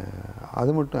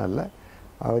 அது மட்டும் அல்ல,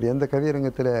 அவர் எந்த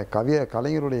கவியரங்கத்தில்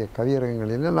கலைஞருடைய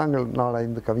கவியரங்கங்களில் நாங்கள்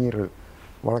 4-5 கவிஞர்கள்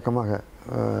வழக்கமாக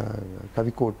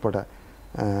கவிக்கு உட்பட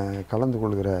கலந்து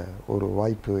கொள்கிற ஒரு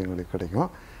வாய்ப்பு எங்களுக்கு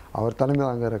கிடைக்கும். அவர் தலைமை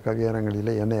தாங்குகிற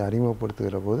கவியரங்களில் என்னை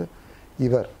அறிமுகப்படுத்துகிற போது,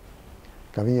 இவர்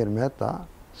கவிஞர் மேத்தா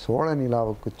சோழ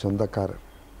நிலாவுக்கு சொந்தக்காரர்,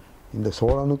 இந்த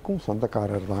சோழனுக்கும்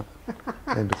சொந்தக்காரர் தான்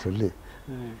என்று சொல்லி,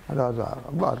 அதாவது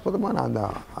ரொம்ப அற்புதமான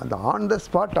அந்த ஆன் த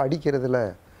ஸ்பாட் அடிக்கிறதுல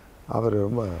அவர்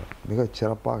ரொம்ப மிகச்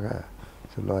சிறப்பாக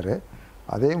சொல்லுவார்.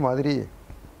 அதே மாதிரி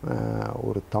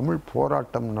ஒரு தமிழ்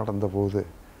போராட்டம் நடந்தபோது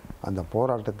அந்த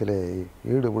போராட்டத்தில்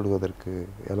ஈடுபடுவதற்கு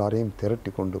எல்லாரையும்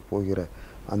திரட்டி கொண்டு போகிற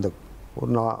அந்த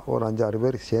ஒரு 5-6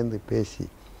 பேர் சேர்ந்து பேசி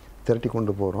திரட்டி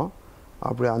கொண்டு போகிறோம்.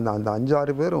 அப்படி அந்த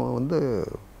 5-6 பேரும்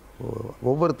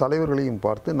ஒவ்வொரு தலைவர்களையும்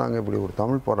பார்த்து, நாங்கள் இப்படி ஒரு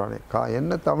தமிழ் போராட்டம்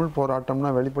என்ன தமிழ்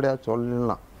போராட்டம்னா வெளிப்படையாக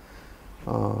சொல்லலாம்,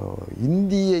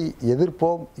 இந்தியை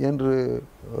எதிர்ப்போம் என்று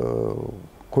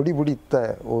கொடிபிடித்த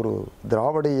ஒரு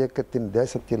திராவிட இயக்கத்தின்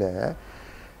தேசத்தில்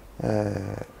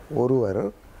ஒருவர்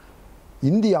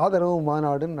இந்திய ஆதரவு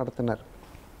மாநாடுன்னு நடத்தினார்.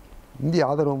 இந்திய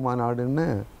ஆதரவு மாநாடுன்னு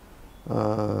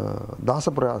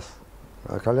தாசபிரகாஷ்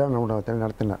கல்யாண மண்டபத்தில்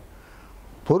நடத்தினார்.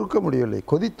 பொறுக்க முடியவில்லை,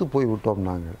 கொதித்து போய் விட்டோம்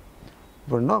நாங்கள்.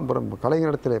 அப்படின்னா அப்புறம்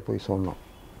கலைஞரிடத்தில் போய் சொன்னோம்,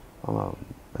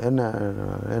 என்ன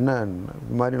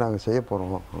இது மாதிரி நாங்கள் செய்ய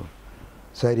போகிறோம்,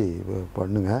 சரி இது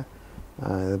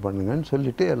பண்ணுங்கன்னு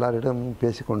சொல்லிவிட்டு எல்லாரிடமும்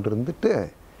பேசி கொண்டு இருந்துட்டு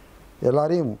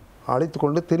எல்லாரையும் அழைத்து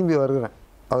கொண்டு திரும்பி வருகிறேன்.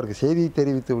 அவருக்கு செய்தியை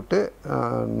தெரிவித்து விட்டு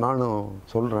நானும்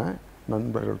சொல்கிறேன்,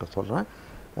 நண்பர்கள்ட்ட சொல்கிறேன்,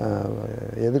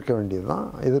 எதிர்க்க வேண்டியது தான்,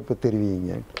 எதிர்ப்பு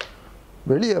தெரிவிங்க.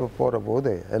 வெளியே போகிற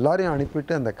போது எல்லாரையும்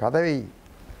அனுப்பிட்டு அந்த கதவை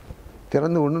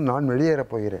திறந்து கொண்டு நான் வெளியேற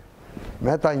போகிறேன்.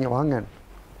 மேத்தா இங்கே வாங்க,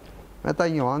 மேத்தா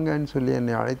இங்கே வாங்கன்னு சொல்லி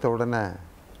என்னை அழைத்த உடனே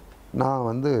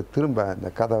நான் திரும்ப அந்த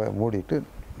கதவை மூடிட்டு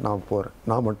நான் போகிறேன்,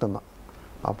 நான் மட்டும்தான்.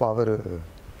 அப்போ அவர்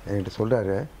என்கிட்ட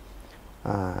சொல்கிறாரு,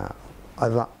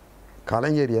 அதுதான்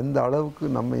கலைஞர் எந்த அளவுக்கு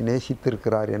நம்மை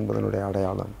நேசித்திருக்கிறார் என்பதனுடைய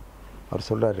அடையாளம். அவர்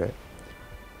சொல்கிறாரு,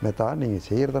 மேத்தா நீங்கள்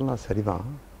செய்கிறதெல்லாம் சரிதான்,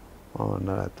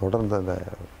 தொடர்ந்து அதை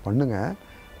பண்ணுங்கள்.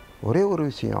 ஒரே ஒரு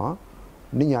விஷயம்,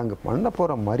 நீங்கள் அங்கே பண்ண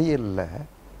போகிற மறியலில்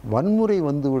வன்முறை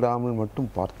வந்து விடாமல் மட்டும்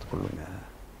பார்த்து கொள்ளுங்க.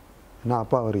 ஏன்னா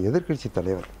அப்போ அவர் எதிர்க்கட்சி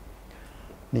தலைவர்.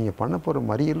 நீங்கள் பண்ண போகிற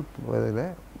மறியல் இதில்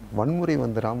வன்முறை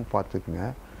வந்துடாமல் பார்த்துக்குங்க.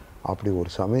 அப்படி ஒரு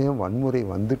சமயம் வன்முறை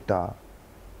வந்துட்டா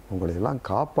உங்களையெல்லாம்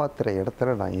காப்பாற்றுற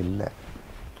இடத்துல நான் இல்லை.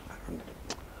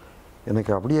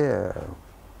 எனக்கு அப்படியே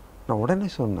நான் உடனே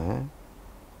சொன்னேன்,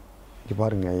 இங்கே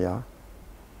பாருங்க ஐயா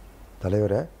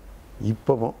தலைவரை,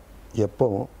 இப்போவும்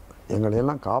எப்போவும்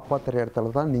எங்களையெல்லாம் காப்பாற்றுற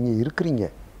இடத்துல தான் நீங்கள் இருக்கிறீங்க.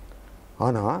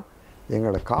 ஆனால்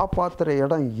எங்களை காப்பாற்றுற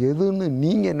இடம் எதுன்னு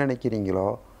நீங்கள் நினைக்கிறீங்களோ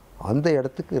அந்த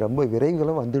இடத்துக்கு ரொம்ப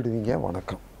விரைவில் வந்துடுவீங்க,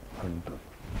 வணக்கம் என்று.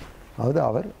 அதாவது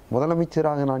அவர்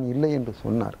முதலமைச்சராக நான் இல்லை என்று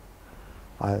சொன்னார்.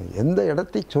 எந்த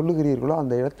இடத்தை சொல்லுகிறீர்களோ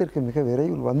அந்த இடத்திற்கு மிக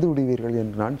விரைவில் வந்து விடுவீர்கள்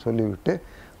என்று நான் சொல்லிவிட்டு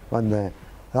வந்தேன்.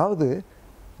 அதாவது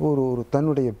ஒரு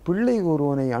தன்னுடைய பிள்ளை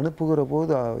ஒருவனை அனுப்புகிற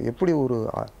போது எப்படி ஒரு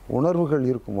உணர்வுகள்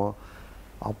இருக்குமோ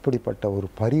அப்படிப்பட்ட ஒரு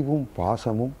பரிவும்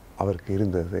பாசமும் அவருக்கு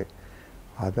இருந்தது.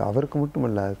 அது அவருக்கு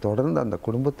மட்டுமல்ல, தொடர்ந்து அந்த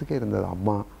குடும்பத்துக்கே இருந்தது.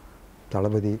 அம்மா,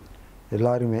 தளபதி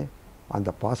எல்லாருமே அந்த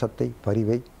பாசத்தை,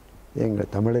 பரிவை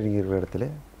எங்கள் தமிழறிஞர்களிடத்தில்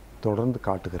தொடர்ந்து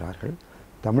காட்டுகிறார்கள்.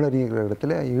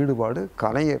 தமிழறிஞர்களிடத்தில் ஈடுபாடு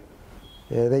கலைஞர்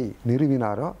எதை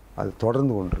நிறுவினாரோ அது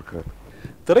தொடர்ந்து கொண்டிருக்கிறது.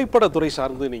 திரைப்படத்துறை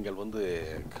சார்ந்து நீங்கள்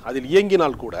அதில்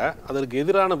இயங்கினால் கூட அதற்கு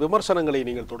எதிரான விமர்சனங்களை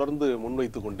நீங்கள் தொடர்ந்து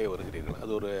முன்வைத்து கொண்டே வருகிறீர்கள்.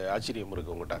 அது ஒரு ஆச்சரியம்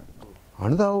இருக்கு உங்கள்கிட்ட.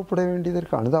 அனுதாபப்பட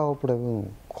வேண்டியதற்கு அனுதாபப்படவும்,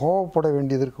 கோவப்பட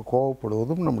வேண்டியதற்கு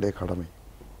கோவப்படுவதும் நம்முடைய கடமை.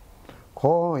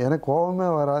 எனக்கு கோபமே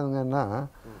வராதுங்கன்னா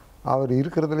அவர்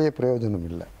இருக்கிறதுலையே பிரயோஜனம்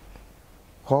இல்லை.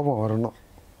 கோபம் வரணும்.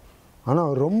 ஆனால்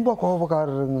அவர் ரொம்ப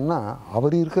கோபக்காரருங்கன்னா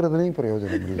அவர் இருக்கிறதுலையும்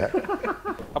பிரயோஜனம் இல்லை.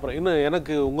 அப்புறம் இன்னும்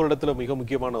எனக்கு உங்களிடத்தில் மிக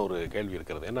முக்கியமான ஒரு கேள்வி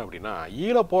இருக்கிறது. என்ன அப்படின்னா,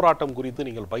 ஈழ போராட்டம் குறித்து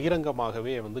நீங்கள்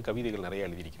பகிரங்கமாகவே கவிதைகள் நிறைய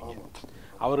எழுதியிருக்கீங்க.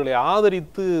 அவர்களை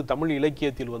ஆதரித்து தமிழ்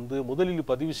இலக்கியத்தில் முதலில்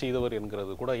பதிவு செய்தவர்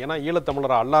என்கிறது கூட, ஏன்னா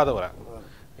ஈழத்தமிழர் அல்லாதவரை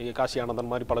காசி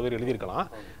ஆனந்தன் மாதிரி பல பேர் எழுதியிருக்கலாம்.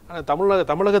 ஆனால்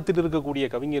தமிழகத்தில் இருக்கக்கூடிய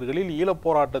கவிஞர்களில்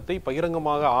ஈழப்போராட்டத்தை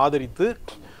பகிரங்கமாக ஆதரித்து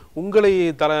உங்களை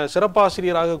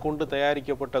சிறப்பாசிரியராக கொண்டு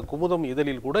தயாரிக்கப்பட்ட குமுதம்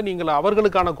இதழில் கூட நீங்கள்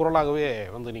அவர்களுக்கான குரலாகவே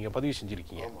நீங்கள் பதிவு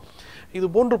செஞ்சுருக்கீங்க. இது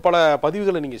போன்று பல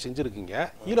பதிவுகளை நீங்கள் செஞ்சுருக்கீங்க.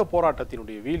 ஈழப்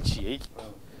போராட்டத்தினுடைய வீழ்ச்சியை,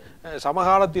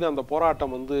 சமகாலத்தில் அந்த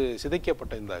போராட்டம்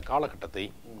சிதைக்கப்பட்ட இந்த காலகட்டத்தை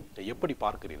எப்படி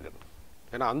பார்க்கிறீர்கள்?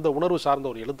 ஏன்னா அந்த உணர்வு சார்ந்த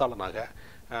ஒரு எழுத்தாளனாக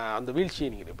அந்த வீழ்ச்சியை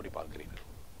நீங்கள் எப்படி பார்க்கிறீர்கள்?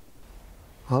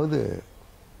 அதாவது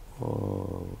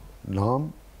நாம்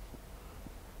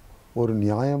ஒரு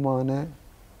நியாயமான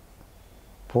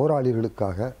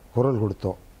போராளிகளுக்காக குரல்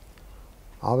கொடுத்தோம்.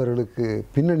 அவர்களுக்கு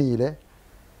பின்னணியில்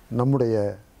நம்முடைய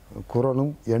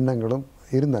குரலும் எண்ணங்களும்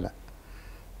இருந்தன.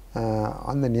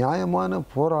 அந்த நியாயமான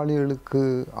போராளிகளுக்கு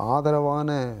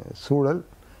ஆதரவான சூழல்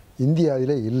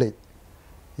இந்தியாவிலே இல்லை.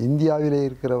 இந்தியாவிலே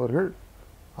இருக்கிறவர்கள்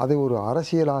அதை ஒரு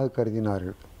அரசியலாக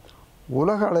கருதினார்கள்.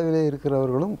 உலக அளவிலே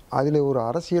இருக்கிறவர்களும் அதில் ஒரு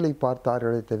அரசியலை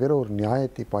பார்த்தார்களே தவிர ஒரு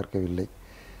நியாயத்தை பார்க்கவில்லை.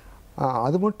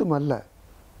 அது மட்டுமல்ல,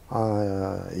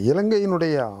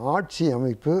 இலங்கையினுடைய ஆட்சி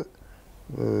அமைப்பு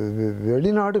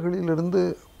வெளிநாடுகளிலிருந்து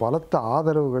பலத்த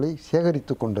ஆதரவுகளை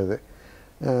சேகரித்து கொண்டது.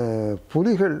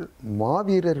 புலிகள்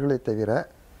மாவீரர்களை தவிர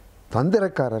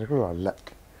தந்திரக்காரர்கள் அல்ல.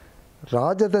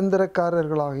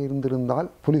 ராஜதந்திரக்காரர்களாக இருந்திருந்தால்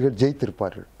புலிகள்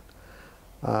ஜெயித்திருப்பார்கள்.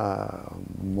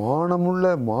 மானமுள்ள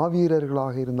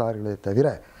மாவீரர்களாக இருந்தார்களே தவிர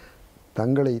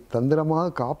தங்களை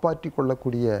தந்திரமாக காப்பாற்றி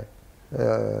கொள்ளக்கூடிய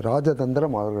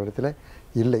ராஜதந்திரம் அவர்களிடத்தில்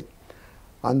இல்லை.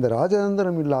 அந்த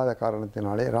ராஜதந்திரம் இல்லாத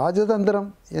காரணத்தினாலே, ராஜதந்திரம்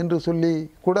என்று சொல்லி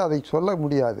கூட அதை சொல்ல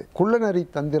முடியாது, குள்ளநரி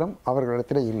தந்திரம்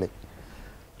அவர்களிடத்தில் இல்லை.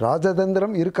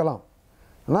 ராஜதந்திரம் இருக்கலாம்,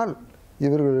 ஆனால்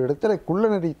இவர்களிடத்தில்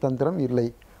குள்ளநரி தந்திரம் இல்லை.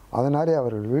 அதனாலே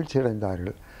அவர்கள்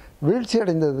வீழ்ச்சியடைந்தார்கள்.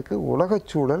 வீழ்ச்சியடைந்ததுக்கு உலகச்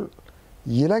சூழல்,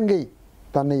 இலங்கை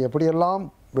தன்னை எப்படியெல்லாம்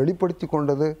வெளிப்படுத்தி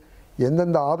கொண்டது,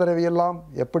 எந்தெந்த ஆதரவையெல்லாம்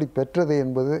எப்படி பெற்றது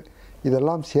என்பது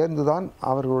இதெல்லாம் சேர்ந்துதான்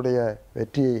அவர்களுடைய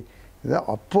வெற்றியை.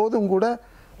 அப்போதும் கூட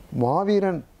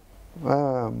மாவீரன்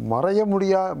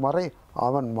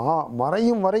அவன்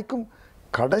மறையும் வரைக்கும்,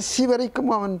 கடைசி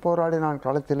வரைக்கும் அவன் போராடினான்,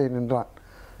 களத்திலே நின்றான்.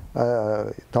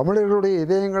 தமிழர்களுடைய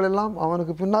இதயங்களெல்லாம்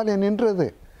அவனுக்கு பின்னாலே நின்றது.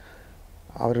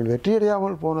 அவர்கள்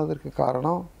வெற்றியடையாமல் போனதற்கு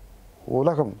காரணம்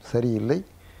உலகம் சரியில்லை,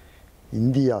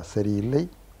 இந்தியா சரியில்லை,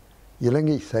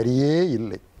 இலங்கை சரியே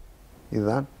இல்லை.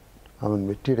 இதுதான் அவன்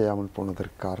வெற்றியடையாமல்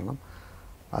போனதற்கு காரணம்.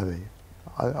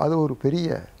 அது ஒரு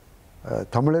பெரிய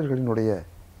தமிழர்களினுடைய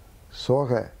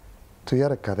சோக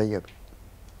துயர கதை. அது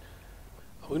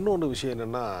இன்னொன்று விஷயம்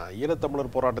என்னென்னா,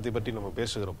 ஈழத்தமிழர் போராட்டத்தை பற்றி நம்ம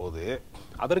பேசுகிற போது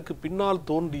அதற்கு பின்னால்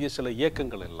தோன்றிய சில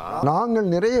இயக்கங்கள் எல்லாம்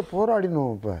நாங்கள் நிறைய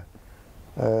போராடினோம். இப்போ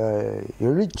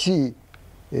எழுச்சி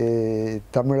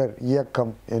தமிழர்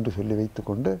இயக்கம் என்று சொல்லி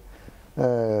வைத்துக்கொண்டு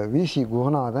வி.சி.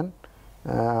 குகநாதன்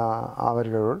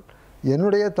அவர்கள்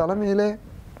என்னுடைய தலைமையிலே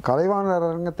கலைவாணர்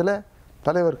அரங்கத்தில்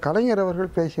தலைவர் கலைஞர்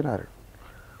அவர்கள் பேசினார்கள்.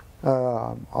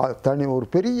 ஒரு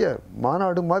பெரிய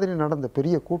மாநாடு மாதிரி நடந்த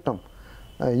பெரிய கூட்டம்,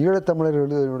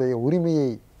 ஈழத்தமிழர்களுடைய உரிமையை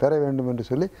பெற வேண்டும் என்று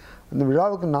சொல்லி அந்த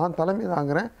விழாவுக்கு நான் தலைமை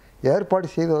தாங்கிறேன். ஏற்பாடு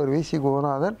செய்தவர் வி.சி.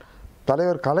 குகநாதன்,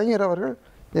 தலைவர் கலைஞர் அவர்கள்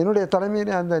என்னுடைய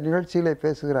தலைமையிலே அந்த நிகழ்ச்சியிலே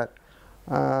பேசுகிறார்.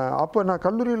 அப்போ நான்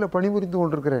கல்லூரியில் பணிபுரிந்து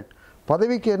கொண்டிருக்கிறேன்.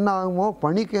 பதவிக்கு என்ன ஆகுமோ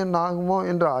பணிக்கு என்ன ஆகுமோ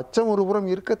என்ற அச்சம் ஒரு புறம்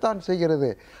இருக்கத்தான் செய்கிறது.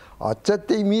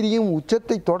 அச்சத்தை மீறியும்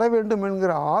உச்சத்தை தொட வேண்டும்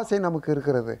என்கிற ஆசை நமக்கு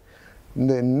இருக்கிறது.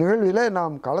 இந்த நிகழ்வில்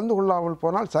நாம் கலந்து கொள்ளாமல்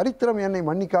போனால் சரித்திரம் என்னை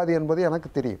மன்னிக்காது என்பது எனக்கு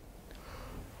தெரியும்.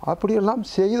 அப்படியெல்லாம்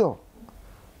செய்தோம்.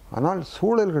 ஆனால்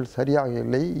சூழல்கள் சரியாக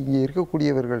இல்லை, இங்கே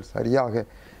இருக்கக்கூடியவர்கள் சரியாக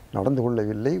நடந்து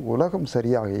கொள்ளவில்லை, உலகம்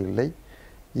சரியாக இல்லை.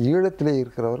 ஈழத்திலே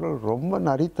இருக்கிறவர்கள் ரொம்ப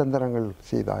நரித்தந்திரங்கள்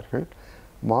செய்தார்கள்.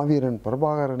 மாவீரன்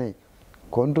பிரபாகரனை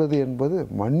கொன்றது என்பது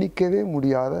மன்னிக்கவே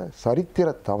முடியாத சரித்திர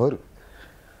தவறு.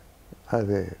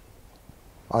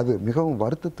 அது மிகவும்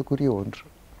வருத்தத்துக்குரிய ஒன்று.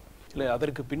 இல்லை,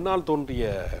 அதற்கு பின்னால் தோன்றிய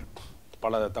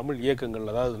பல தமிழ் இயக்கங்கள்,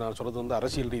 அதாவது நான் சொல்கிறது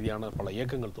அரசியல் ரீதியான பல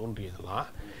இயக்கங்கள் தோன்றியதெல்லாம்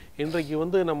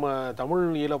இன்றைக்கு நம்ம தமிழ்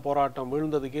ஈழ போராட்டம்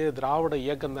வீழ்ந்ததுக்கே திராவிட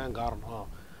இயக்கம்தான் காரணம்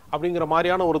அப்படிங்கிற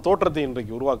மாதிரியான ஒரு தோற்றத்தை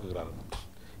இன்றைக்கு உருவாக்குகிறார்கள்.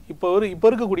 இப்போ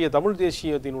இருக்கக்கூடிய தமிழ்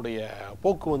தேசியத்தினுடைய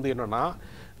போக்கு என்னென்னா,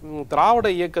 திராவிட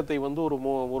இயக்கத்தை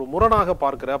ஒரு முரணாக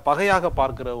பார்க்கிற, பகையாக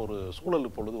பார்க்கிற ஒரு சூழல்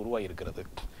இப்பொழுது உருவாகி இருக்கிறது.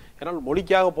 ஏன்னால்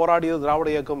மொழிக்காக போராடியது திராவிட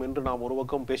இயக்கம் என்று நாம் ஒரு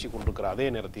பக்கம் பேசிக் கொண்டிருக்கிற அதே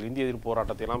நேரத்தில், இந்திய எதிர்ப்பு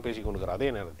போராட்டத்தை எல்லாம் பேசிக் கொண்டிருக்கிற அதே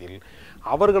நேரத்தில்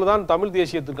அவர்கள் தான் தமிழ்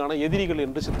தேசியத்திற்கான எதிரிகள்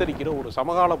என்று சித்தரிக்கிற ஒரு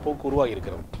சமகால போக்கு உருவாகி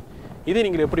இருக்கிறது. இதை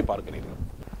நீங்கள் எப்படி பார்க்கிறீர்கள்?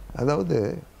 அதாவது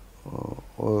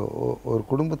ஒரு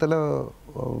குடும்பத்தில்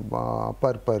அப்பா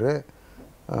இருப்பார்,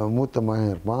 மூத்த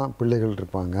மகன் இருப்பான், பிள்ளைகள்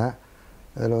இருப்பாங்க.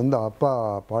 அதில் அப்பா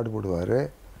பாடுபடுவார்.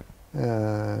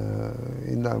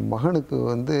 இந்த மகனுக்கு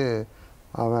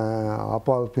அவன்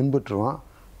அப்பாவை பின்பற்றுவான்.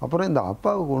 அப்புறம் இந்த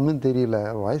அப்பாவுக்கு ஒன்றும் தெரியல,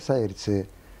 வயசாயிருச்சு,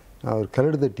 அவர்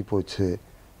கிளடு தட்டி போச்சு,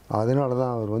 அதனால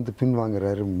தான் அவர்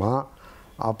பின்வாங்கிறாரும்மா.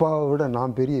 அப்பாவை விட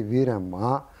நான் பெரிய வீரம்மா,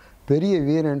 பெரிய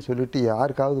வீரன்னு சொல்லிட்டு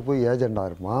யாருக்காவது போய்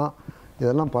ஏஜெண்டாருமா.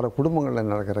 இதெல்லாம் பல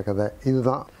குடும்பங்களில் நடக்கிற கதை.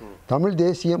 இதுதான் தமிழ்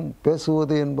தேசியம்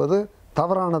பேசுவது என்பது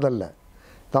தவறானதல்ல.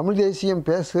 தமிழ் தேசியம்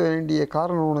பேச வேண்டிய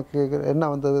காரணம் உனக்கு என்ன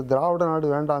வந்தது? திராவிட நாடு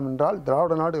வேண்டாம் என்றால்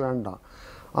திராவிட நாடு வேண்டாம்.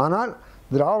 ஆனால்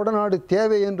திராவிட நாடு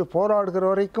தேவை என்று போராடுகிற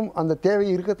வரைக்கும் அந்த தேவை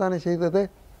இருக்கத்தானே செய்தது.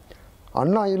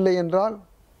 அண்ணா இல்லை என்றால்,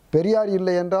 பெரியார்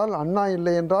இல்லை என்றால், அண்ணா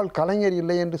இல்லை என்றால், கலைஞர்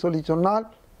இல்லை என்று சொல்லி சொன்னால்,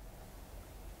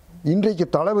 இன்றைக்கு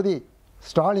தளபதி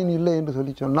ஸ்டாலின் இல்லை என்று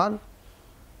சொல்லி சொன்னால்,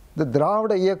 இந்த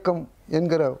திராவிட இயக்கம்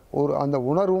என்கிற அந்த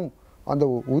உணர்வும் அந்த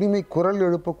உரிமை குரல்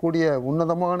எழுப்பக்கூடிய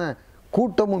உன்னதமான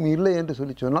கூட்டமும் இல்லை என்று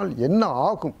சொல்லி சொன்னால் என்ன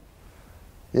ஆகும்?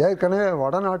 ஏற்கனவே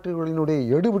வடநாட்டுகளினுடைய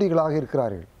எடுபிடிகளாக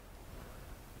இருக்கிறார்கள்.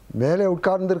 மேலே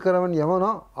உட்கார்ந்திருக்கிறவன் எவனோ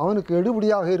அவனுக்கு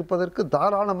எடுபடியாக இருப்பதற்கு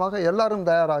தாராளமாக எல்லாரும்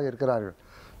தயாராக இருக்கிறார்கள்.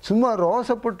 சும்மா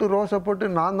ரோசப்பட்டு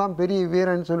நான் தான் பெரிய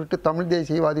வீரன் சொல்லிட்டு தமிழ்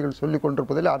தேசியவாதிகள் சொல்லி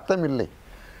கொண்டிருப்பதில் அர்த்தம் இல்லை.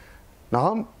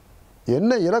 நாம்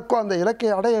என்ன இலக்கோ அந்த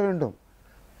இலக்கை அடைய வேண்டும்,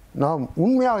 நாம்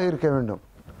உண்மையாக இருக்க வேண்டும்.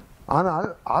 ஆனால்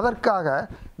அதற்காக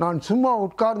நான் சும்மா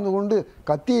உட்கார்ந்து கொண்டு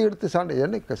கத்தியை எடுத்து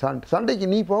சண்டைக்கு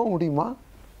நீ போக முடியுமா?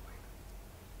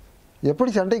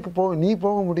 எப்படி சண்டைக்கு நீ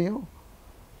போக முடியும்?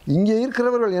 இங்கே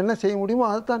இருக்கிறவர்கள் என்ன செய்ய முடியுமோ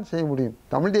அதைத்தான் செய்ய முடியும்.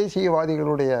 தமிழ்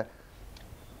தேசியவாதிகளுடைய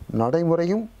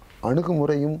நடைமுறையும்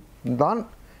அணுகுமுறையும் தான்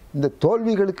இந்த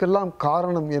தோல்விகளுக்கெல்லாம்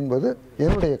காரணம் என்பது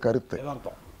என்னுடைய கருத்து,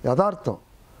 யதார்த்தம்.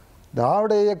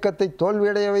 திராவிட இயக்கத்தை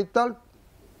தோல்வியடைய வைத்தால்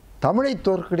தமிழை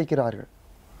தோற்கடிக்கிறார்கள்,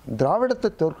 திராவிடத்தை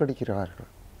தோற்கடிக்கிறார்கள்,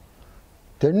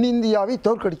 தென்னிந்தியாவை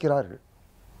தோற்கடிக்கிறார்கள்.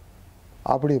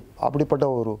 அப்படிப்பட்ட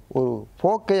ஒரு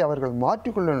போக்கை அவர்கள்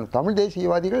மாற்றிக்கொள்ள வேண்டும். தமிழ்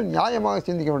தேசியவாதிகள் நியாயமாக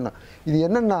சிந்திக்க வேண்டும். இது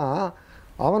என்னென்னா,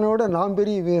 அவனோட நான்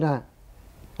பெரிய வீரன்,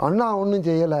 அண்ணா ஒன்றும்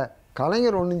செய்யலை,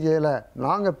 கலைஞர் ஒன்றும் செய்யலை,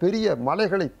 நாங்கள் பெரிய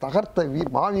மலைகளை தகர்த்த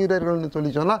மாவீரர்கள்னு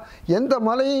சொல்லி சொன்னால் எந்த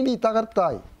மலையை நீ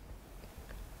தகர்த்தாய்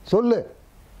சொல்லு?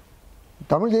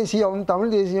 தமிழ்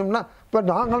தேசியம்னா இப்போ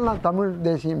நாங்கள்லாம் தமிழ்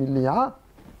தேசியம் இல்லையா?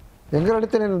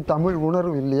 எங்களிடத்துல தமிழ்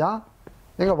உணர்வு இல்லையா?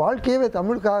 எங்கள் வாழ்க்கையவே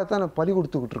தமிழுக்காகத்தான் பறி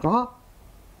கொடுத்துக்கிட்டு இருக்கோம்.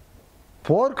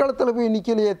 போர்க்களத்தில் போய்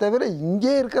நிற்கலையே தவிர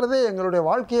இங்கே இருக்கிறதே எங்களுடைய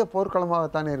வாழ்க்கையே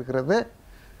போர்க்களமாகத்தானே இருக்கிறது.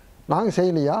 நாங்கள்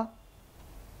செய்யலையா?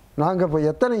 நாங்கள் இப்போ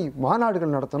எத்தனை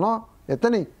மாநாடுகள் நடத்தினோம்,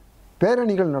 எத்தனை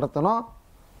பேரணிகள் நடத்தினோம்.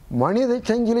 மனித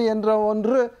சங்கிலி என்ற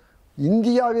ஒன்று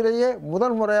இந்தியாவிலேயே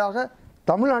முதல் முறையாக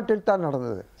தமிழ்நாட்டில் தான்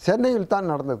நடந்தது, சென்னையில் தான்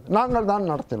நடந்தது. நாங்கள் தான்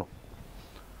நடத்தினோம்.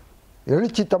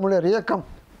 எழுச்சி தமிழர் இயக்கம்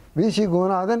வி.சி.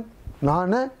 குருநாதன்,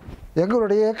 நான்,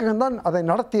 எங்களுடைய இயக்கம்தான் அதை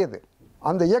நடத்தியது.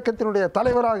 அந்த இயக்கத்தினுடைய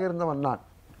தலைவராக இருந்தவன் நான்.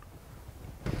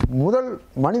 முதல்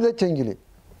மனித சங்கிலி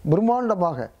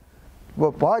பிரம்மாண்டமாக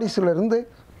பாரிஸிலிருந்து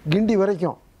கிண்டி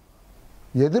வரைக்கும்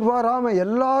எதிர்பாராமல்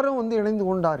எல்லாரும் வந்து இணைந்து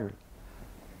கொண்டார்கள்.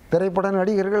 திரைப்பட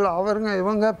நடிகர்கள், அவருங்க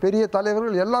இவங்க பெரிய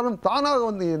தலைவர்கள் எல்லாரும் தானாக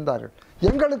வந்து இருந்தார்கள்.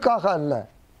 எங்களுக்காக அல்ல,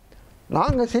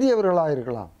 நாங்கள் சிறியவர்களாக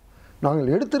இருக்கலாம்,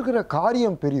 நாங்கள் எடுத்திருக்கிற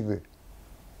காரியம் பெரிது,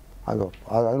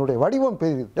 அதனுடைய வடிவம்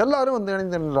பெரிது, எல்லாரும் வந்து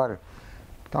இணைந்து நின்றார்கள்.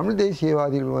 தமிழ்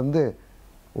தேசியவாதிகள் வந்து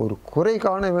ஒரு குறை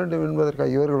காண வேண்டும்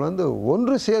என்பதற்காக இவர்கள் வந்து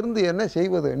ஒன்று சேர்ந்து என்ன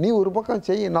செய்வது, நீ ஒரு பக்கம்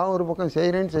செய்ய, நான் ஒரு பக்கம்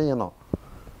செய்கிறேன்னு செய்யணும்.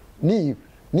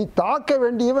 நீ தாக்க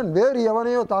வேண்டியவன் வேறு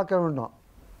எவனையோ தாக்க வேண்டாம்,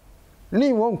 நீ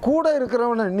உன் கூட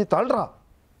இருக்கிறவனை நீ தள்ளுறா,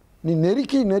 நீ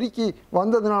நெருக்கி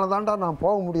வந்ததுனால தான்டா நான்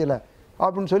போக முடியலை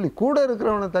அப்படின்னு சொல்லி கூட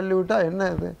இருக்கிறவனை தள்ளிவிட்டால் என்ன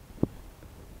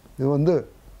இது வந்து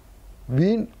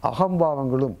வீண்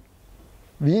அகம்பாவங்களும்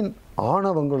வீண்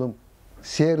ஆணவங்களும்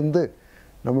சேர்ந்து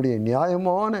நம்முடைய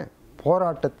நியாயமான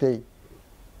போராட்டத்தை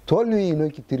தோல்வியை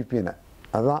நோக்கி திருப்பின.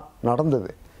 அதுதான் நடந்தது.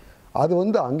 அது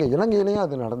வந்து அங்கே இலங்கையிலையும்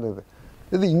அது நடந்தது,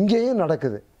 இது இங்கேயும்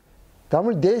நடக்குது.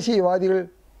 தமிழ் தேசியவாதிகள்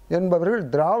என்பவர்கள்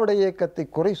திராவிட இயக்கத்தை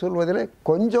குறை சொல்வதில்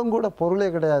கொஞ்சம் கூட பொருளே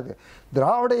கிடையாது.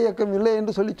 திராவிட இயக்கம் இல்லை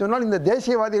என்று சொல்லி சொன்னால் இந்த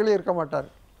தேசியவாதிகளே இருக்க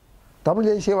மாட்டார்கள், தமிழ்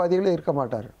தேசியவாதிகளே இருக்க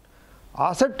மாட்டார்கள்.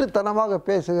 அசட்டுத்தனமாக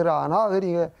பேசுகிற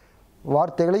அநாகரிக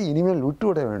வார்த்தைகளை இனிமேல்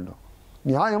விட்டுவிட வேண்டும்.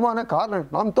 நியாயமான காரணம்,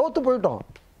 நாம் தோற்று போயிட்டோம்,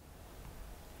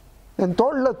 என்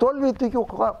தோளில் தோல்வியை தூக்கி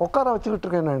உட்கார வச்சுக்கிட்டு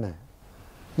இருக்கேன் நான்,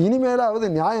 இனிமேலாவது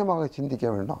நியாயமாக சிந்திக்க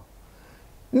வேண்டாம்.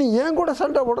 நீ ஏன் கூட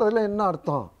சண்டை போடுறதுல என்ன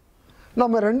அர்த்தம்?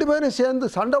 நம்ம ரெண்டு பேரும் சேர்ந்து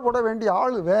சண்டை போட வேண்டிய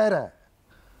ஆள் வேற,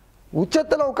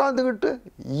 உச்சத்தில் உட்காந்துக்கிட்டு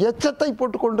எச்சத்தை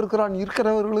போட்டு கொண்டிருக்கிறான்,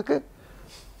 இருக்கிறவர்களுக்கு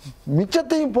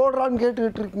மிச்சத்தையும் போடுறான்னு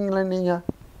கேட்டுக்கிட்டு இருக்கீங்களே நீங்கள்.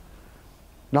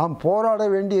 நாம் போராட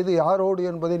வேண்டியது யாரோடு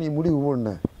என்பதை நீ முடிவு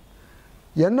பண்ணு.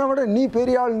 என்னை விட நீ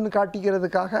பெரிய ஆள்னு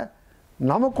காட்டிக்கிறதுக்காக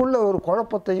நமக்குள்ள ஒரு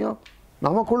குழப்பத்தையும்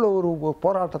நமக்குள்ள ஒரு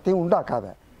போராட்டத்தையும் உண்டாக்காத.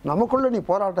 நமக்குள்ள நீ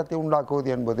போராட்டத்தை உண்டாக்குவது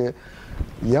என்பது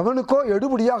எவனுக்கோ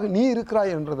எடுபடியாக நீ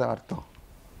இருக்கிறாய் என்றது அர்த்தம்.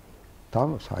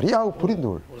 சரியாக புரிந்து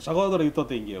கொள்.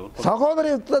 சகோதர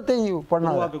யுத்தத்தை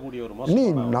பண்ணாத நீ.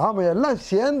 நாம் எல்லாம்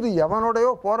சேர்ந்து எவனோடையோ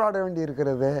போராட வேண்டி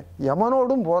இருக்கிறது,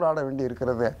 எவனோடும் போராட வேண்டி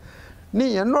இருக்கிறது. நீ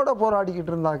என்னோட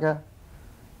போராடிக்கிட்டு இருந்தாக்க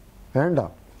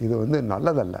வேண்டாம், இது வந்து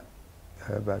நல்லதல்ல.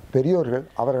 பெரியோர்கள்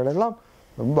அவர்களெல்லாம்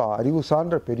ரொம்ப அறிவு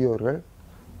சார்ந்த பெரியோர்கள்,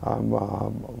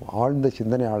 ஆழ்ந்த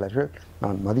சிந்தனையாளர்கள்,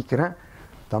 நான் மதிக்கிறேன்.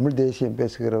 தமிழ் தேசியம்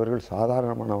பேசுகிறவர்கள்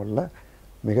சாதாரணமானவர்கள,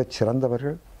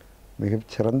 மிகச்சிறந்தவர்கள்,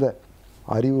 மிகச்சிறந்த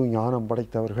அறிவு ஞானம்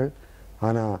படைத்தவர்கள்.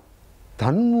 ஆனால்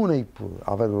தன்முனைப்பு,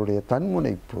 அவர்களுடைய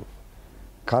தன்முனைப்பு,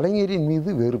 கலைஞரின் மீது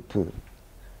வெறுப்பு,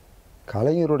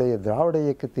 கலைஞருடைய திராவிட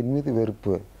இயக்கத்தின் மீது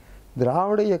வெறுப்பு.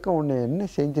 திராவிட இயக்கம் உன்னை என்ன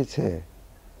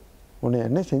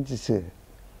செஞ்சிச்சு?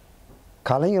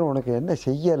 கலைஞர் உனக்கு என்ன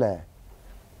செய்யலை?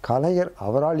 கலைஞர்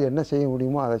அவரால் என்ன செய்ய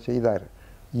முடியுமோ அதை செய்தார்.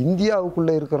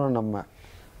 இந்தியாவுக்குள்ளே இருக்கிறோம் நம்ம.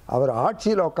 அவர்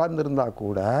ஆட்சியில் உட்கார்ந்துருந்தா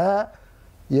கூட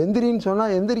எந்திரின்னு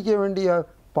சொன்னால் எந்திரிக்க வேண்டிய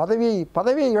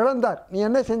பதவியை இழந்தார். நீ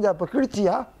என்ன செஞ்ச? அப்போ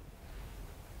கிழிச்சியா?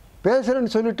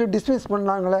 பேசுகிறேன்னு சொல்லிட்டு டிஸ்மிஸ்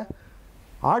பண்ணாங்களே.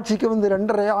 ஆட்சிக்கு வந்து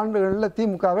 2.5 ஆண்டுகளில்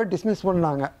திமுகவை டிஸ்மிஸ்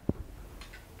பண்ணாங்க.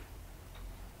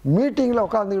 மீட்டிங்கில்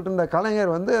உட்காந்துக்கிட்டு இருந்த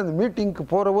கலைஞர் வந்து அந்த மீட்டிங்க்கு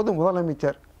போகிற போது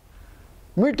முதலமைச்சர்,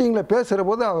 மீட்டிங்கில் பேசுகிற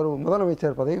போது அவர்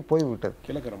முதலமைச்சர் பதவி போய்விட்டது.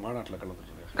 கிழக்கிற மாநாட்டில்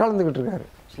கலந்துக்கிட்டு இருக்காரு.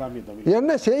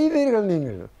 என்ன செய்தீர்கள்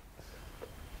நீங்கள்?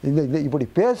 இப்படி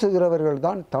பேசுகிறவர்கள்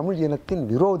தான் தமிழ் இனத்தின்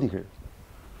விரோதிகள்.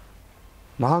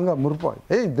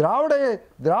 நாங்கள்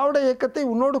திராவிட இயக்கத்தை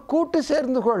உன்னோடு கூட்டு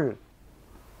சேர்ந்து கொள்.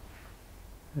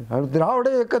 திராவிட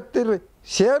இயக்கத்தில்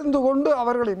சேர்ந்து கொண்டு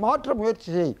அவர்களை மாற்ற முயற்சி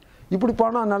செய். இப்படி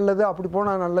போனால் நல்லது, அப்படி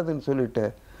போனால் நல்லதுன்னு சொல்லிட்டு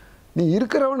நீ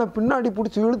இருக்கிறவனை பின்னாடி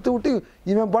பிடிச்சி இழுத்து விட்டு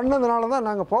இவன் பண்ணதுனால தான்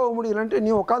நாங்கள் போக முடியலன்ட்டு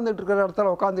நீ உட்காந்துட்டு இருக்கிற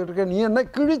இடத்துல உட்காந்துட்டு இருக்க. நீ என்ன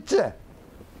கிழிச்ச?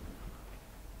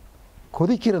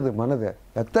 கொதிக்கிறது மனது.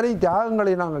 எத்தனை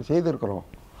தியாகங்களை நாங்கள் செய்திருக்கிறோம்,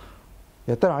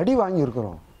 எத்தனை அடி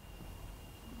வாங்கியிருக்கிறோம்.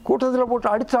 கூட்டத்தில் போட்டு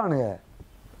அடித்தானுங்க,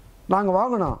 நாங்கள்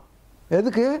வாங்கினோம்.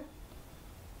 எதுக்கு?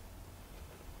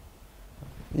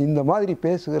 இந்த மாதிரி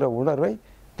பேசுகிற உணர்வை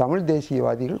தமிழ்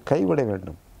தேசியவாதிகள் கைவிட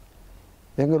வேண்டும்,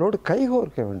 எங்களோடு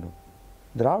கைகோர்க்க வேண்டும்,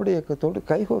 திராவிட இயக்கத்தோடு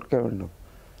கைகோர்க்க வேண்டும்.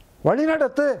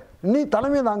 வழிநடத்து. நீ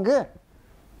தலைமை தாங்கு.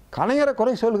 கலைஞரை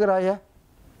குறை சொல்கிறாய,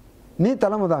 நீ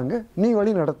தலைமை தாங்கு, நீ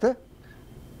வழி நடத்து.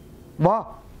 வா,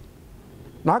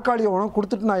 நாக்காளியை உனக்கு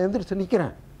கொடுத்துட்டு நான் எந்திரிச்சு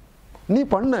நிற்கிறேன், நீ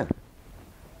பண்ணு.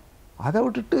 அதை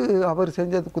விட்டுட்டு அவர்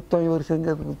செஞ்சது குத்தம், இவர்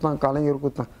செஞ்சது குத்தம், கலைஞர்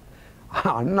குத்தம்.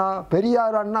 அண்ணா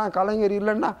பெரியார் அண்ணா கலைஞர்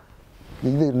இல்லைன்னா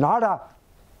இது நாடா?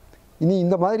 இனி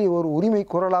இந்த மாதிரி ஒரு உரிமை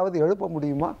குரலாவது எழுப்ப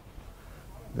முடியுமா?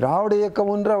 திராவிட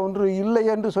இயக்கம் ஒன்று இல்லை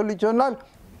என்று சொல்லி சொன்னால்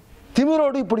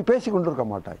திமிரோடு இப்படி பேசி கொண்டிருக்க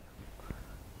மாட்டாய்.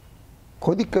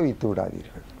 கொதிக்க வைத்து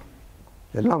விடாதீர்கள்,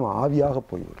 எல்லாம் ஆவியாக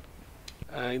போய்விடும்.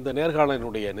 இந்த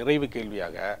நேர்காணலினுடைய நிறைவு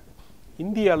கேள்வியாக,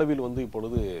 இந்திய அளவில்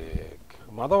இப்பொழுது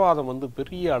மதவாதம்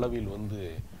பெரிய அளவில்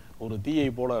ஒரு தீயை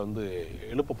போல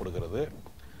எழுப்பப்படுகிறது.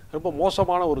 ரொம்ப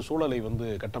மோசமான ஒரு சூழலை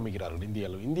கட்டமைக்கிறார்கள் இந்திய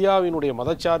அளவில். இந்தியாவினுடைய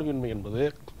மதச்சார்பின்மை என்பது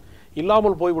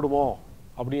இல்லாமல் போய்விடுமோ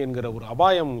அப்படி என்கிற ஒரு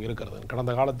அபாயம் இருக்கிறது.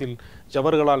 கடந்த காலத்தில்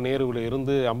ஜவஹர்லால் நேருவில்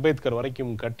இருந்து அம்பேத்கர்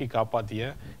வரைக்கும் கட்டி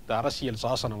காப்பாற்றிய இந்த அரசியல்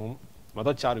சாசனமும்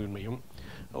மதச்சார்பின்மையும்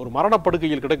ஒரு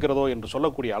மரணப்படுக்கையில் கிடக்கிறதோ என்று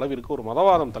சொல்லக்கூடிய அளவிற்கு ஒரு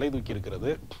மதவாதம் தலை தூக்கி இருக்கிறது.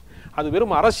 அது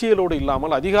வெறும் அரசியலோடு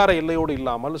இல்லாமல், அதிகார எல்லையோடு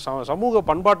இல்லாமல், சமூக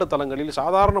பண்பாட்டு தலங்களில்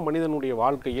சாதாரண மனிதனுடைய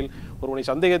வாழ்க்கையில் ஒருவனை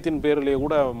சந்தேகத்தின் பேரிலே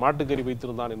கூட மாட்டுக்கறி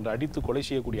வைத்திருந்தான் என்று அடித்து கொலை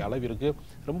செய்யக்கூடிய அளவிற்கு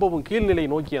ரொம்பவும் கீழ்நிலை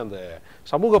நோக்கி அந்த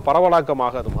சமூக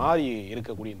பரவலாக்கமாக அது மாறி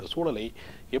இருக்கக்கூடிய இந்த சூழலை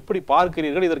எப்படி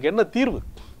பார்க்கிறீர்கள்? இதற்கு என்ன தீர்வு?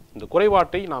 இந்த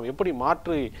குறைபாட்டை நாம் எப்படி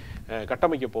மாற்றி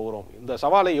கட்டமைக்க போகிறோம்? இந்த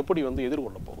சவாலை எப்படி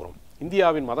எதிர்கொள்ள போகிறோம்?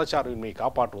 இந்தியாவின் மதச்சார்பின்மையை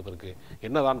காப்பாற்றுவதற்கு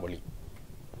என்னதான் வழி?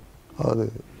 அது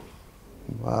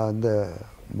அந்த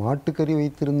மாட்டுக்கறி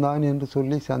வைத்திருந்தான் என்று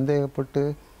சொல்லி சந்தேகப்பட்டு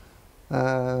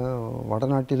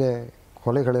வடநாட்டில்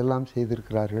கொலைகள் எல்லாம்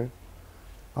செய்திருக்கிறார்கள்.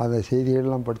 அந்த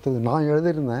செய்திகளெல்லாம் படித்தது நான்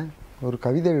எழுதியிருந்தேன். ஒரு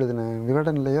கவிதை எழுதினேன்,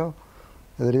 விகடன்லையோ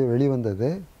இதிலேயோ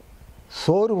வெளிவந்தது.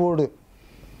 சோறு போடு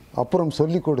அப்புறம்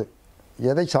சொல்லிக் கொடு,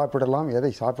 எதை சாப்பிடலாம்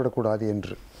எதை சாப்பிடக்கூடாது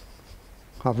என்று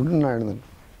அப்படின்னு நான் எழுதினேன்.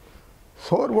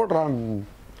 சோறு போடுறான்,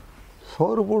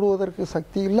 சோறு போடுவதற்கு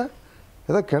சக்தி இல்லை,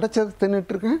 ஏதோ கிடைச்சதை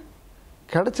தின்னுட்டுருக்கேன்,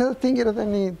 கிடைச்சதை திங்கிறத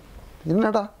நீ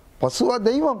என்னடா பசுவா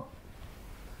தெய்வம்?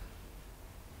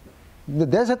 இந்த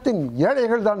தேசத்தின்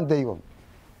ஏழைகள் தான் தெய்வம்.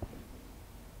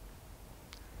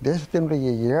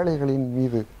 தேசத்தினுடைய ஏழைகளின்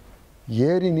மீது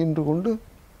ஏறி நின்று கொண்டு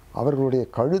அவர்களுடைய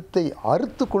கழுத்தை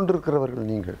அறுத்து கொண்டிருக்கிறவர்கள்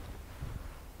நீங்கள்.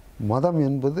 மதம்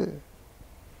என்பது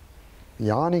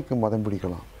யானைக்கு மதம்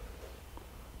பிடிக்கலாம்,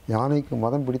 யானைக்கு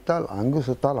மதம் பிடித்தால்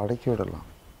அங்குசத்தால் அடக்கிவிடலாம்.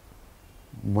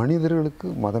 மனிதர்களுக்கு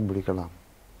மதம் பிடிக்கலாம்,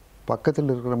 பக்கத்தில்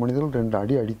இருக்கிற மனிதர்கள் 2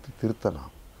 அடி அடித்து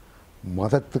திருத்தலாம்.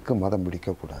 மதத்துக்கு மதம்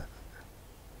பிடிக்கக்கூடாது.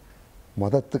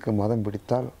 மதத்துக்கு மதம்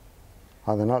பிடித்தால்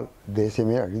அதனால்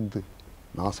தேசமே அழிந்து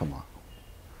நாசமாகும்.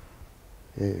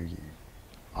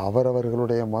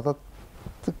 அவரவர்களுடைய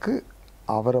மதத்துக்கு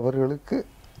அவரவர்களுக்கு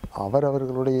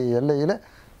அவரவர்களுடைய எல்லையில்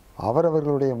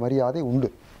அவரவர்களுடைய மரியாதை உண்டு.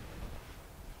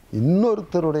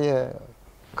 இன்னொருத்தருடைய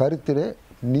கருத்திலே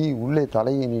நீ உள்ளே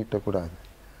தலையை நீட்டக்கூடாது.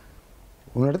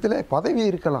 உன்னிடத்தில் பதவி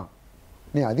இருக்கலாம்,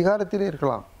 நீ அதிகாரத்திலே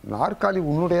இருக்கலாம், நாற்காலி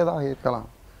உன்னுடையதாக இருக்கலாம்,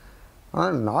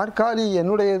 ஆனால் நாற்காலி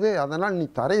என்னுடையது, அதனால் நீ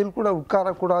தரையில் கூட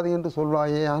உட்காரக்கூடாது என்று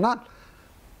சொல்வாயே. ஆனால்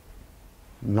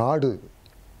நாடு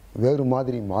வேறு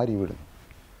மாதிரி மாறிவிடும்.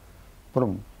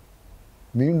 அப்புறம்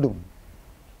மீண்டும்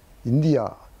இந்தியா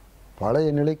பழைய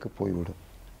நிலைக்கு போய்விடும்.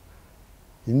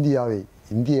 இந்தியாவை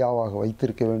இந்தியாவாக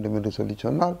வைத்திருக்க வேண்டும் என்று சொல்லி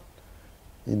சொன்னால்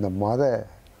இந்த மத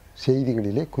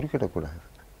செய்திகளிலே குறுக்கிடக்கூடாது.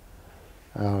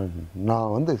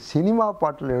 நான் சினிமா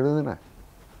பாட்டில் எழுதினேன்,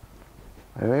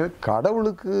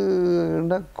 கடவுளுக்கு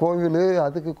கோவில்,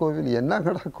 அதுக்கு கோவில்,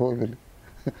 என்னங்கடா கோவில்?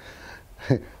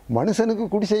 மனுஷனுக்கு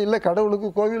குடிசை இல்லை,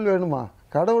 கடவுளுக்கு கோவில் வேணுமா?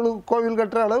 கடவுளுக்கு கோவில்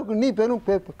கட்டுற அளவுக்கு நீ பெரும்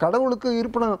கடவுளுக்கு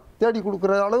இருப்பிடம் தேடி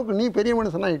கொடுக்குற அளவுக்கு நீ பெரிய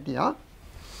மனுஷனாகிட்டியா?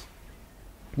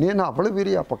 நீ என்ன அவ்வளோ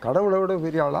பெரிய, அப்போ கடவுளை விட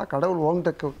பெரிய ஆளா? கடவுள்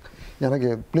உங்கள்கிட்ட எனக்கு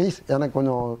ப்ளீஸ் எனக்கு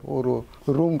கொஞ்சம் ஒரு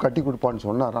ரூம் கட்டி கொடுப்பான்னு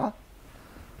சொன்னாரா?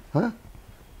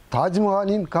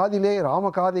 தாஜ்மஹாலின் காதிலே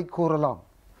ராமகாதை கூறலாம்,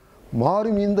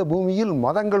 மாறும் இந்த பூமியில்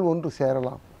மதங்கள் ஒன்று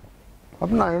சேரலாம்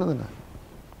அப்படின்னு நான் எழுதினேன்.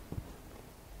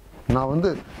 நான்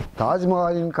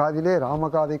தாஜ்மஹாலின் காதிலே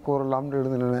ராமகாதை கூறலாம்னு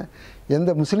எழுதினேன். எந்த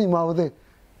முஸ்லீமாவது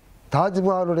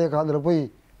தாஜ்மஹாலுடைய காதில் போய்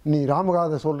நீ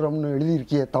ராமகாதை சொல்கிறோம்னு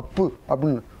எழுதியிருக்கிய தப்பு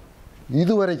அப்படின்னு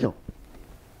இதுவரைக்கும்.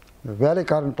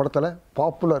 வேலைக்காரன் படத்தில்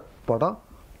பாப்புலர் படம்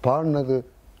பாடினது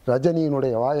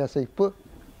ரஜினியினுடைய வாயசைப்பு,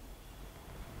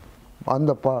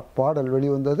 அந்த பாடல்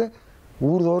வெளிவந்தது,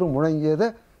 ஊர்தோறும் முழங்கியது.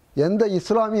 எந்த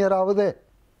இஸ்லாமியராவது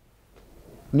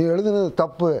நீ எழுதினது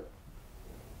தப்பு,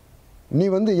 நீ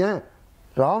ஏன்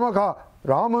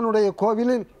ராமனுடைய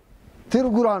கோவிலில்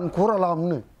திருக்குரான்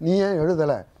கூறலாம்னு நீ ஏன்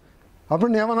எழுதலை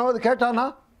அப்படின்னு எவனாவது கேட்டானா?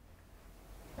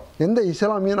 எந்த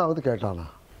இஸ்லாமியனாவது கேட்டானா?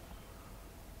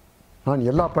 நான்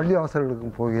எல்லா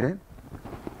பள்ளிவாசல்களுக்கும் போகிறேன்,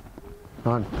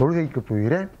 நான் தொழுகைக்கு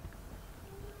போகிறேன்,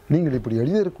 நீங்கள் இப்படி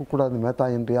எழுதியிருக்கக்கூடாது மேத்தா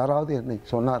என்று யாராவது என்னை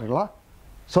சொன்னார்களா?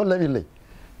 சொல்லவில்லை.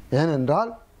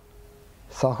 ஏனென்றால்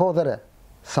சகோதர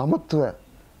சமத்துவ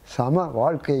சம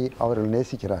வாழ்க்கையை அவர்கள்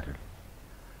நேசிக்கிறார்கள்.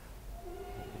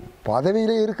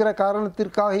 பதவியிலே இருக்கிற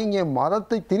காரணத்திற்காக இங்கே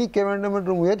மதத்தை திணிக்க வேண்டும்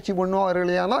என்று முயற்சி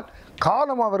பண்ணுவார்களேயானால்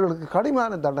காலம் அவர்களுக்கு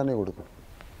கடுமையான தண்டனை கொடுக்கும்.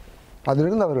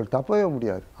 அதிலிருந்து அவர்கள் தப்பவே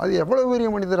முடியாது. அது எவ்வளவு பெரிய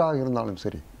மனிதராக இருந்தாலும்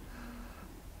சரி.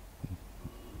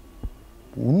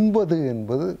 உண்பது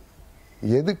என்பது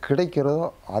எது கிடைக்கிறதோ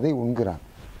அதை உண்கிறான்.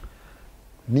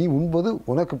 நீ உண்பது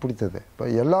உனக்கு பிடித்தது. இப்போ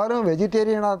எல்லாரும்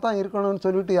வெஜிடேரியனாக தான் இருக்கணும்னு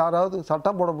சொல்லிட்டு யாராவது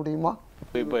சட்டம் போட முடியுமா?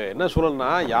 இப்போ என்ன சூழல்னா,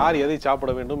 யார் எதை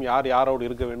சாப்பிட வேண்டும், யார் யாரோடு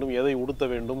இருக்க வேண்டும், எதை உடுத்த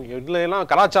வேண்டும், இல்லையெல்லாம்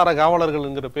கலாச்சார காவலர்கள்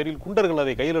என்கிற பேரில் குண்டர்கள்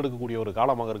அதை கையில் எடுக்கக்கூடிய ஒரு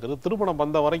காலமாக இருக்குது. திருமணம்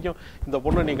வந்த வரைக்கும் இந்த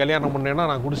பொண்ணை நீ கல்யாணம் பண்ணேன்னா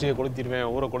நான் குடிசையை கொளுத்திடுவேன்,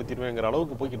 ஊரை கொளுத்திடுவேங்கிற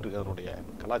அளவுக்கு போய்கிட்டு இருக்கு. அதனுடைய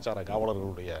கலாச்சார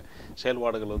காவலர்களுடைய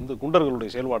செயல்பாடுகள் குண்டர்களுடைய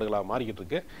செயல்பாடுகளாக மாறிக்கிட்டு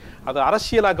இருக்கு. அது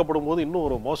அரசியலாக்கப்படும் போது இன்னும்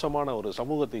ஒரு மோசமான ஒரு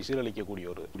சமூகத்தை சீரழிக்கக்கூடிய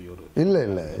ஒரு இல்லை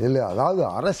இல்லை இல்லை அதாவது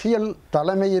அரசியல்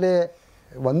தலைமையிலே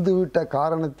வந்துவிட்ட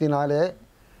காரணத்தினாலே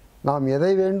நாம் எதை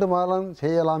வேண்டுமானாலும்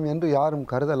செய்யலாம் என்று யாரும்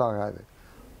கருதலாகாது.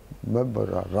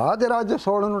 ராஜராஜ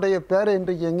சோழனுடைய பேரை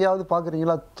இன்றைக்கு எங்கேயாவது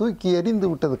பார்க்குறீங்களா? தூக்கி எறிந்து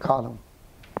விட்டது காலம்.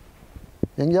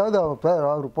 எங்கேயாவது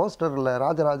அவர் போஸ்டரில்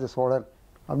ராஜராஜ சோழன்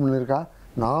அப்படின்னு இருக்கா?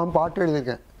 நான் பாட்டு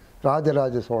எழுதியிருக்கேன்,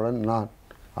 ராஜராஜ சோழன் நான்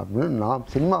அப்படின்னு. நான்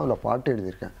சினிமாவில் பாட்டு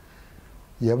எழுதியிருக்கேன்.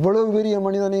 எவ்வளவு பெரிய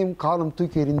மனிதனையும் காலம்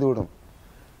தூக்கி எறிந்து விடும்.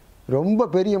 ரொம்ப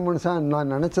பெரிய மனுஷன்,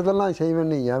 நான் நினச்சதெல்லாம்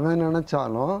செய்வேன்னு எவன்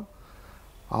நினச்சாலும்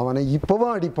அவனை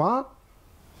இப்போவும் அடிப்பான்.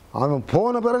 அவன்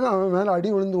போன பிறகு அவன் மேலே அடி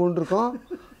விழுந்து கொண்டிருக்கான்.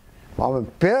 அவன்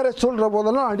பேரை சொல்கிற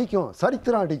போதெல்லாம் அடிக்கும்,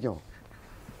 சரித்திரம் அடிக்கும்.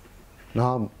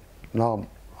 நாம்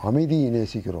அமைதியை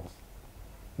நேசிக்கிறோம்.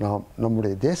 நாம்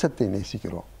நம்முடைய தேசத்தை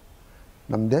நேசிக்கிறோம்.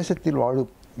 நம் தேசத்தில்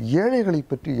வாழும் ஏழைகளை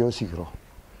பற்றி யோசிக்கிறோம்.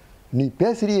 நீ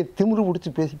பேசுகிறிய, திமிரு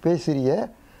பிடிச்சி பேசுகிறிய,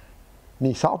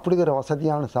 நீ சாப்பிடுகிற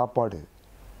வசதியான சாப்பாடு,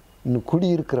 இன்னும்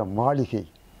குடியிருக்கிற மாளிகை,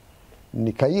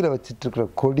 நீ கையில் வச்சிட்ருக்கிற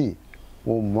கொடி,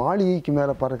 உன் மாளிகைக்கு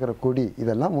மேலே பறக்கிற கொடி,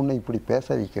 இதெல்லாம் உன்னை இப்படி பேச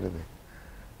வைக்கிறது.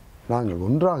 நாங்கள்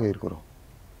ஒன்றாக இருக்கிறோம்,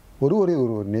 ஒருவரை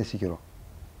ஒருவர் நேசிக்கிறோம்.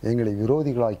 எங்களை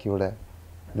விரோதிகளாக்கிவிட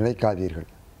நினைக்காதீர்கள்,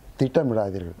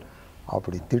 திட்டமிடாதீர்கள்.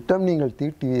 அப்படி திட்டம் நீங்கள்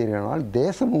தீட்டுவீர்களானால்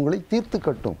தேசம் உங்களை தீர்த்து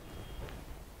கட்டும்.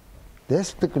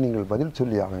 தேசத்துக்கு நீங்கள் பதில்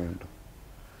சொல்லியாக வேண்டும்.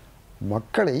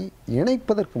 மக்களை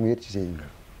இணைப்பதற்கு முயற்சி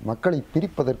செய்யுங்கள், மக்களை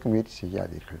பிரிப்பதற்கு முயற்சி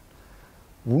செய்யாதீர்கள்.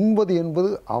 உண்பது என்பது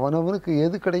அவனவனுக்கு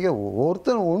எது கிடைக்க,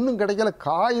 ஒருத்தன் ஒன்றும் கிடைக்கல,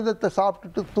 காகிதத்தை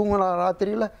சாப்பிட்டுட்டு தூங்கினா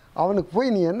ராத்திரியில் அவனுக்கு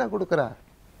போய் நீ என்ன கொடுக்குற?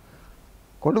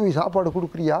 கொண்டு போய் சாப்பாடு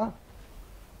கொடுக்குறியா?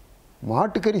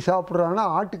 மாட்டுக்கறி சாப்பிட்றானா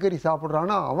ஆட்டுக்கறி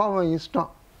சாப்பிட்றானா அவன்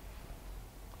இஷ்டம்,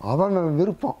 அவன்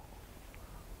விருப்பம்.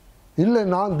 இல்லை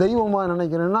நான் தெய்வமாக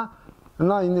நினைக்கிறேன்னா,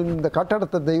 நான் இந்த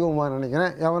கட்டடத்தை தெய்வமாக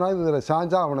நினைக்கிறேன், எவனாவது இதில்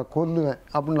சாஞ்சா அவனை கொல்லுவேன்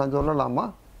அப்படின்னு நான் சொல்லலாமா?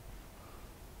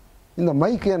 இந்த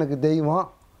மைக்கு எனக்கு தெய்வம்,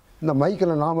 இந்த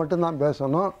மைக்கில் நான் மட்டும்தான்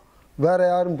பேசணும், வேறு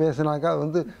யாரும் பேசினாக்கா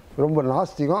ரொம்ப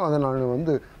நாஸ்திகம், அதை நான்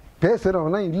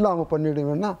பேசுகிறவனா இல்லாமல்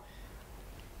பண்ணிவிடுவேன்னா?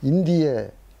 இந்திய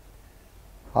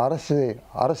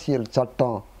அரசியல்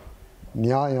சட்டம்,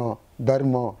 நியாயம்,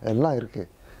 தர்மம் எல்லாம்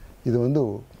இருக்குது. இது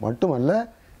மட்டுமல்ல,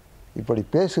 இப்படி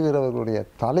பேசுகிறவர்களுடைய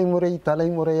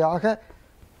தலைமுறையாக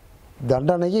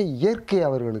தண்டனையை இயற்கை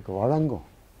அவர்களுக்கு வழங்கும்.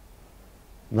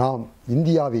 நாம்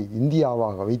இந்தியாவை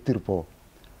இந்தியாவாக வைத்திருப்போம்.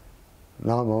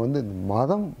 நாம்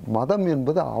மதம்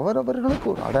என்பது அவரவர்களுக்கு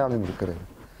ஒரு அடையாளம் இருக்கிறது.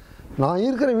 நான்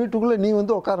இருக்கிற வீட்டுக்குள்ளே நீ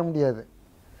உட்கார முடியாது.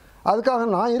 அதுக்காக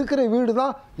நான் இருக்கிற வீடு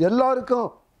தான் எல்லாருக்கும்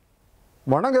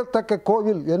வணங்கத்தக்க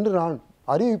கோவில் என்று நான்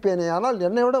அறிவிப்பேனே. ஆனால்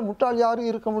என்னை விட முட்டாள் யாரும்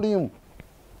இருக்க முடியும்?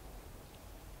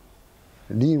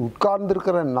 நீ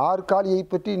உட்கார்ந்திருக்கிற நாற்காலியை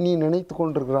பற்றி நீ நினைத்து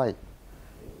கொண்டிருக்கிறாய்.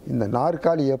 இந்த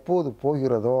நாற்காலி எப்போது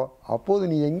போகிறதோ அப்போது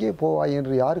நீ எங்கே போவாய்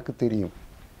என்று யாருக்கு தெரியும்?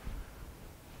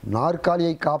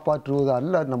 நாற்காலியை காப்பாற்றுவது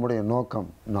அல்ல நம்முடைய நோக்கம்,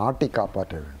 நாட்டை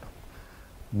காப்பாற்ற வேண்டும்.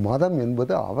 மதம்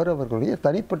என்பது அவரவர்களுடைய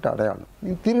தனிப்பட்ட அடையாளம்.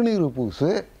 நீ திருநீறு பூசு,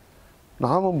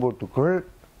 நாமம் போட்டுக்கொள்,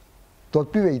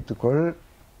 தொப்பி வைத்துக்கொள்,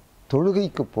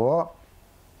 தொழுகைக்கு போ,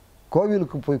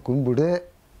 கோவிலுக்கு போய் கும்பிடு.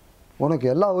 உனக்கு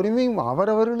எல்லா உரிமையும்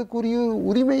அவரவர்களுக்குரிய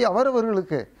உரிமை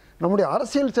அவரவர்களுக்கு. நம்முடைய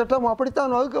அரசியல் சட்டம்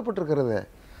அப்படித்தான் வகுக்கப்பட்டிருக்கிறது.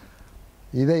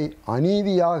 இதை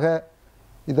அநீதியாக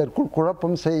இதற்குள்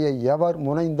குழப்பம் செய்ய எவர்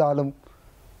முனைந்தாலும்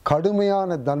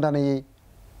கடுமையான தண்டனையை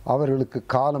அவர்களுக்கு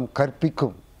காலம்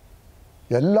கற்பிக்கும்.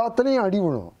 எல்லாத்துலேயும் அடி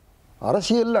விழும்,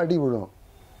 அரசியலில் அடி விழும்.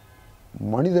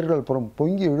 மனிதர்கள் புறம்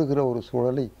பொங்கி எழுகிற ஒரு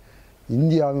சூழலை,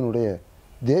 இந்தியாவினுடைய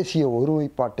தேசிய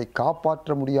ஒருமைப்பாட்டை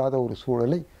காப்பாற்ற முடியாத ஒரு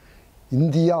சூழலை,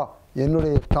 இந்தியா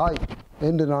என்னுடைய தாய்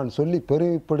என்று நான் சொல்லி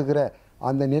பெருமைப்படுகிற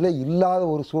அந்த நிலை இல்லாத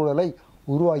ஒரு சூழலை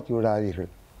உருவாக்கி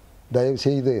விடாதீர்கள்.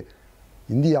 தயவுசெய்து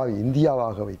இந்தியாவை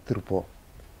இந்தியாவாக வைத்திருப்போம்.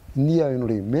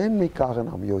 இந்தியாவினுடைய மேன்மைக்காக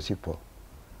நாம் யோசிப்போம்.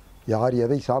 யார்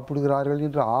எதை சாப்பிடுகிறார்கள்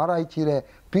என்ற ஆராய்ச்சியில்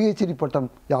பிஹெச்டி பட்டம்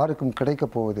யாருக்கும்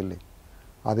கிடைக்கப் போவதில்லை.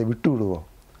 அதை விட்டு விடுவோம்.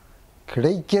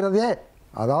 கிடைக்கிறதே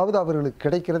அதாவது அவர்களுக்கு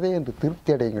கிடைக்கிறதே என்று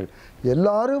திருப்தி அடையுங்கள்.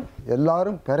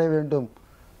 எல்லாரும் பெற வேண்டும்,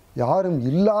 யாரும்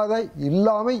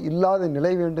இல்லாத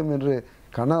நிலை வேண்டும் என்று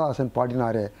கண்ணதாசன்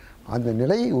பாடினாரே, அந்த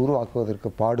நிலையை உருவாக்குவதற்கு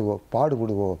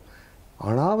பாடுபடுவோம்.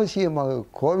 அனாவசியமாக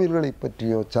கோவில்களை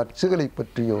பற்றியோ, சர்ச்சுகளை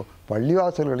பற்றியோ,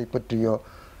 பள்ளிவாசல்களை பற்றியோ,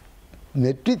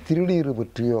 நெற்றி திருநீறு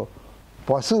பற்றியோ,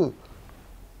 பசு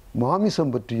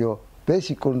மாமிசம் பற்றியோ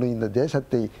பேசிக்கொண்டு இந்த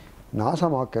தேசத்தை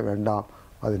நாசமாக்க வேண்டாம்.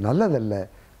 அது நல்லதல்ல.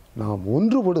 நாம்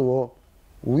ஒன்றுபடுவோம்,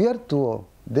 உயர்த்துவோம்,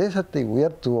 தேசத்தை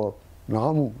உயர்த்துவோம்,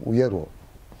 நாமும் உயர்வோம்.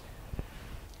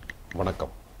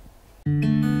 வணக்கம்.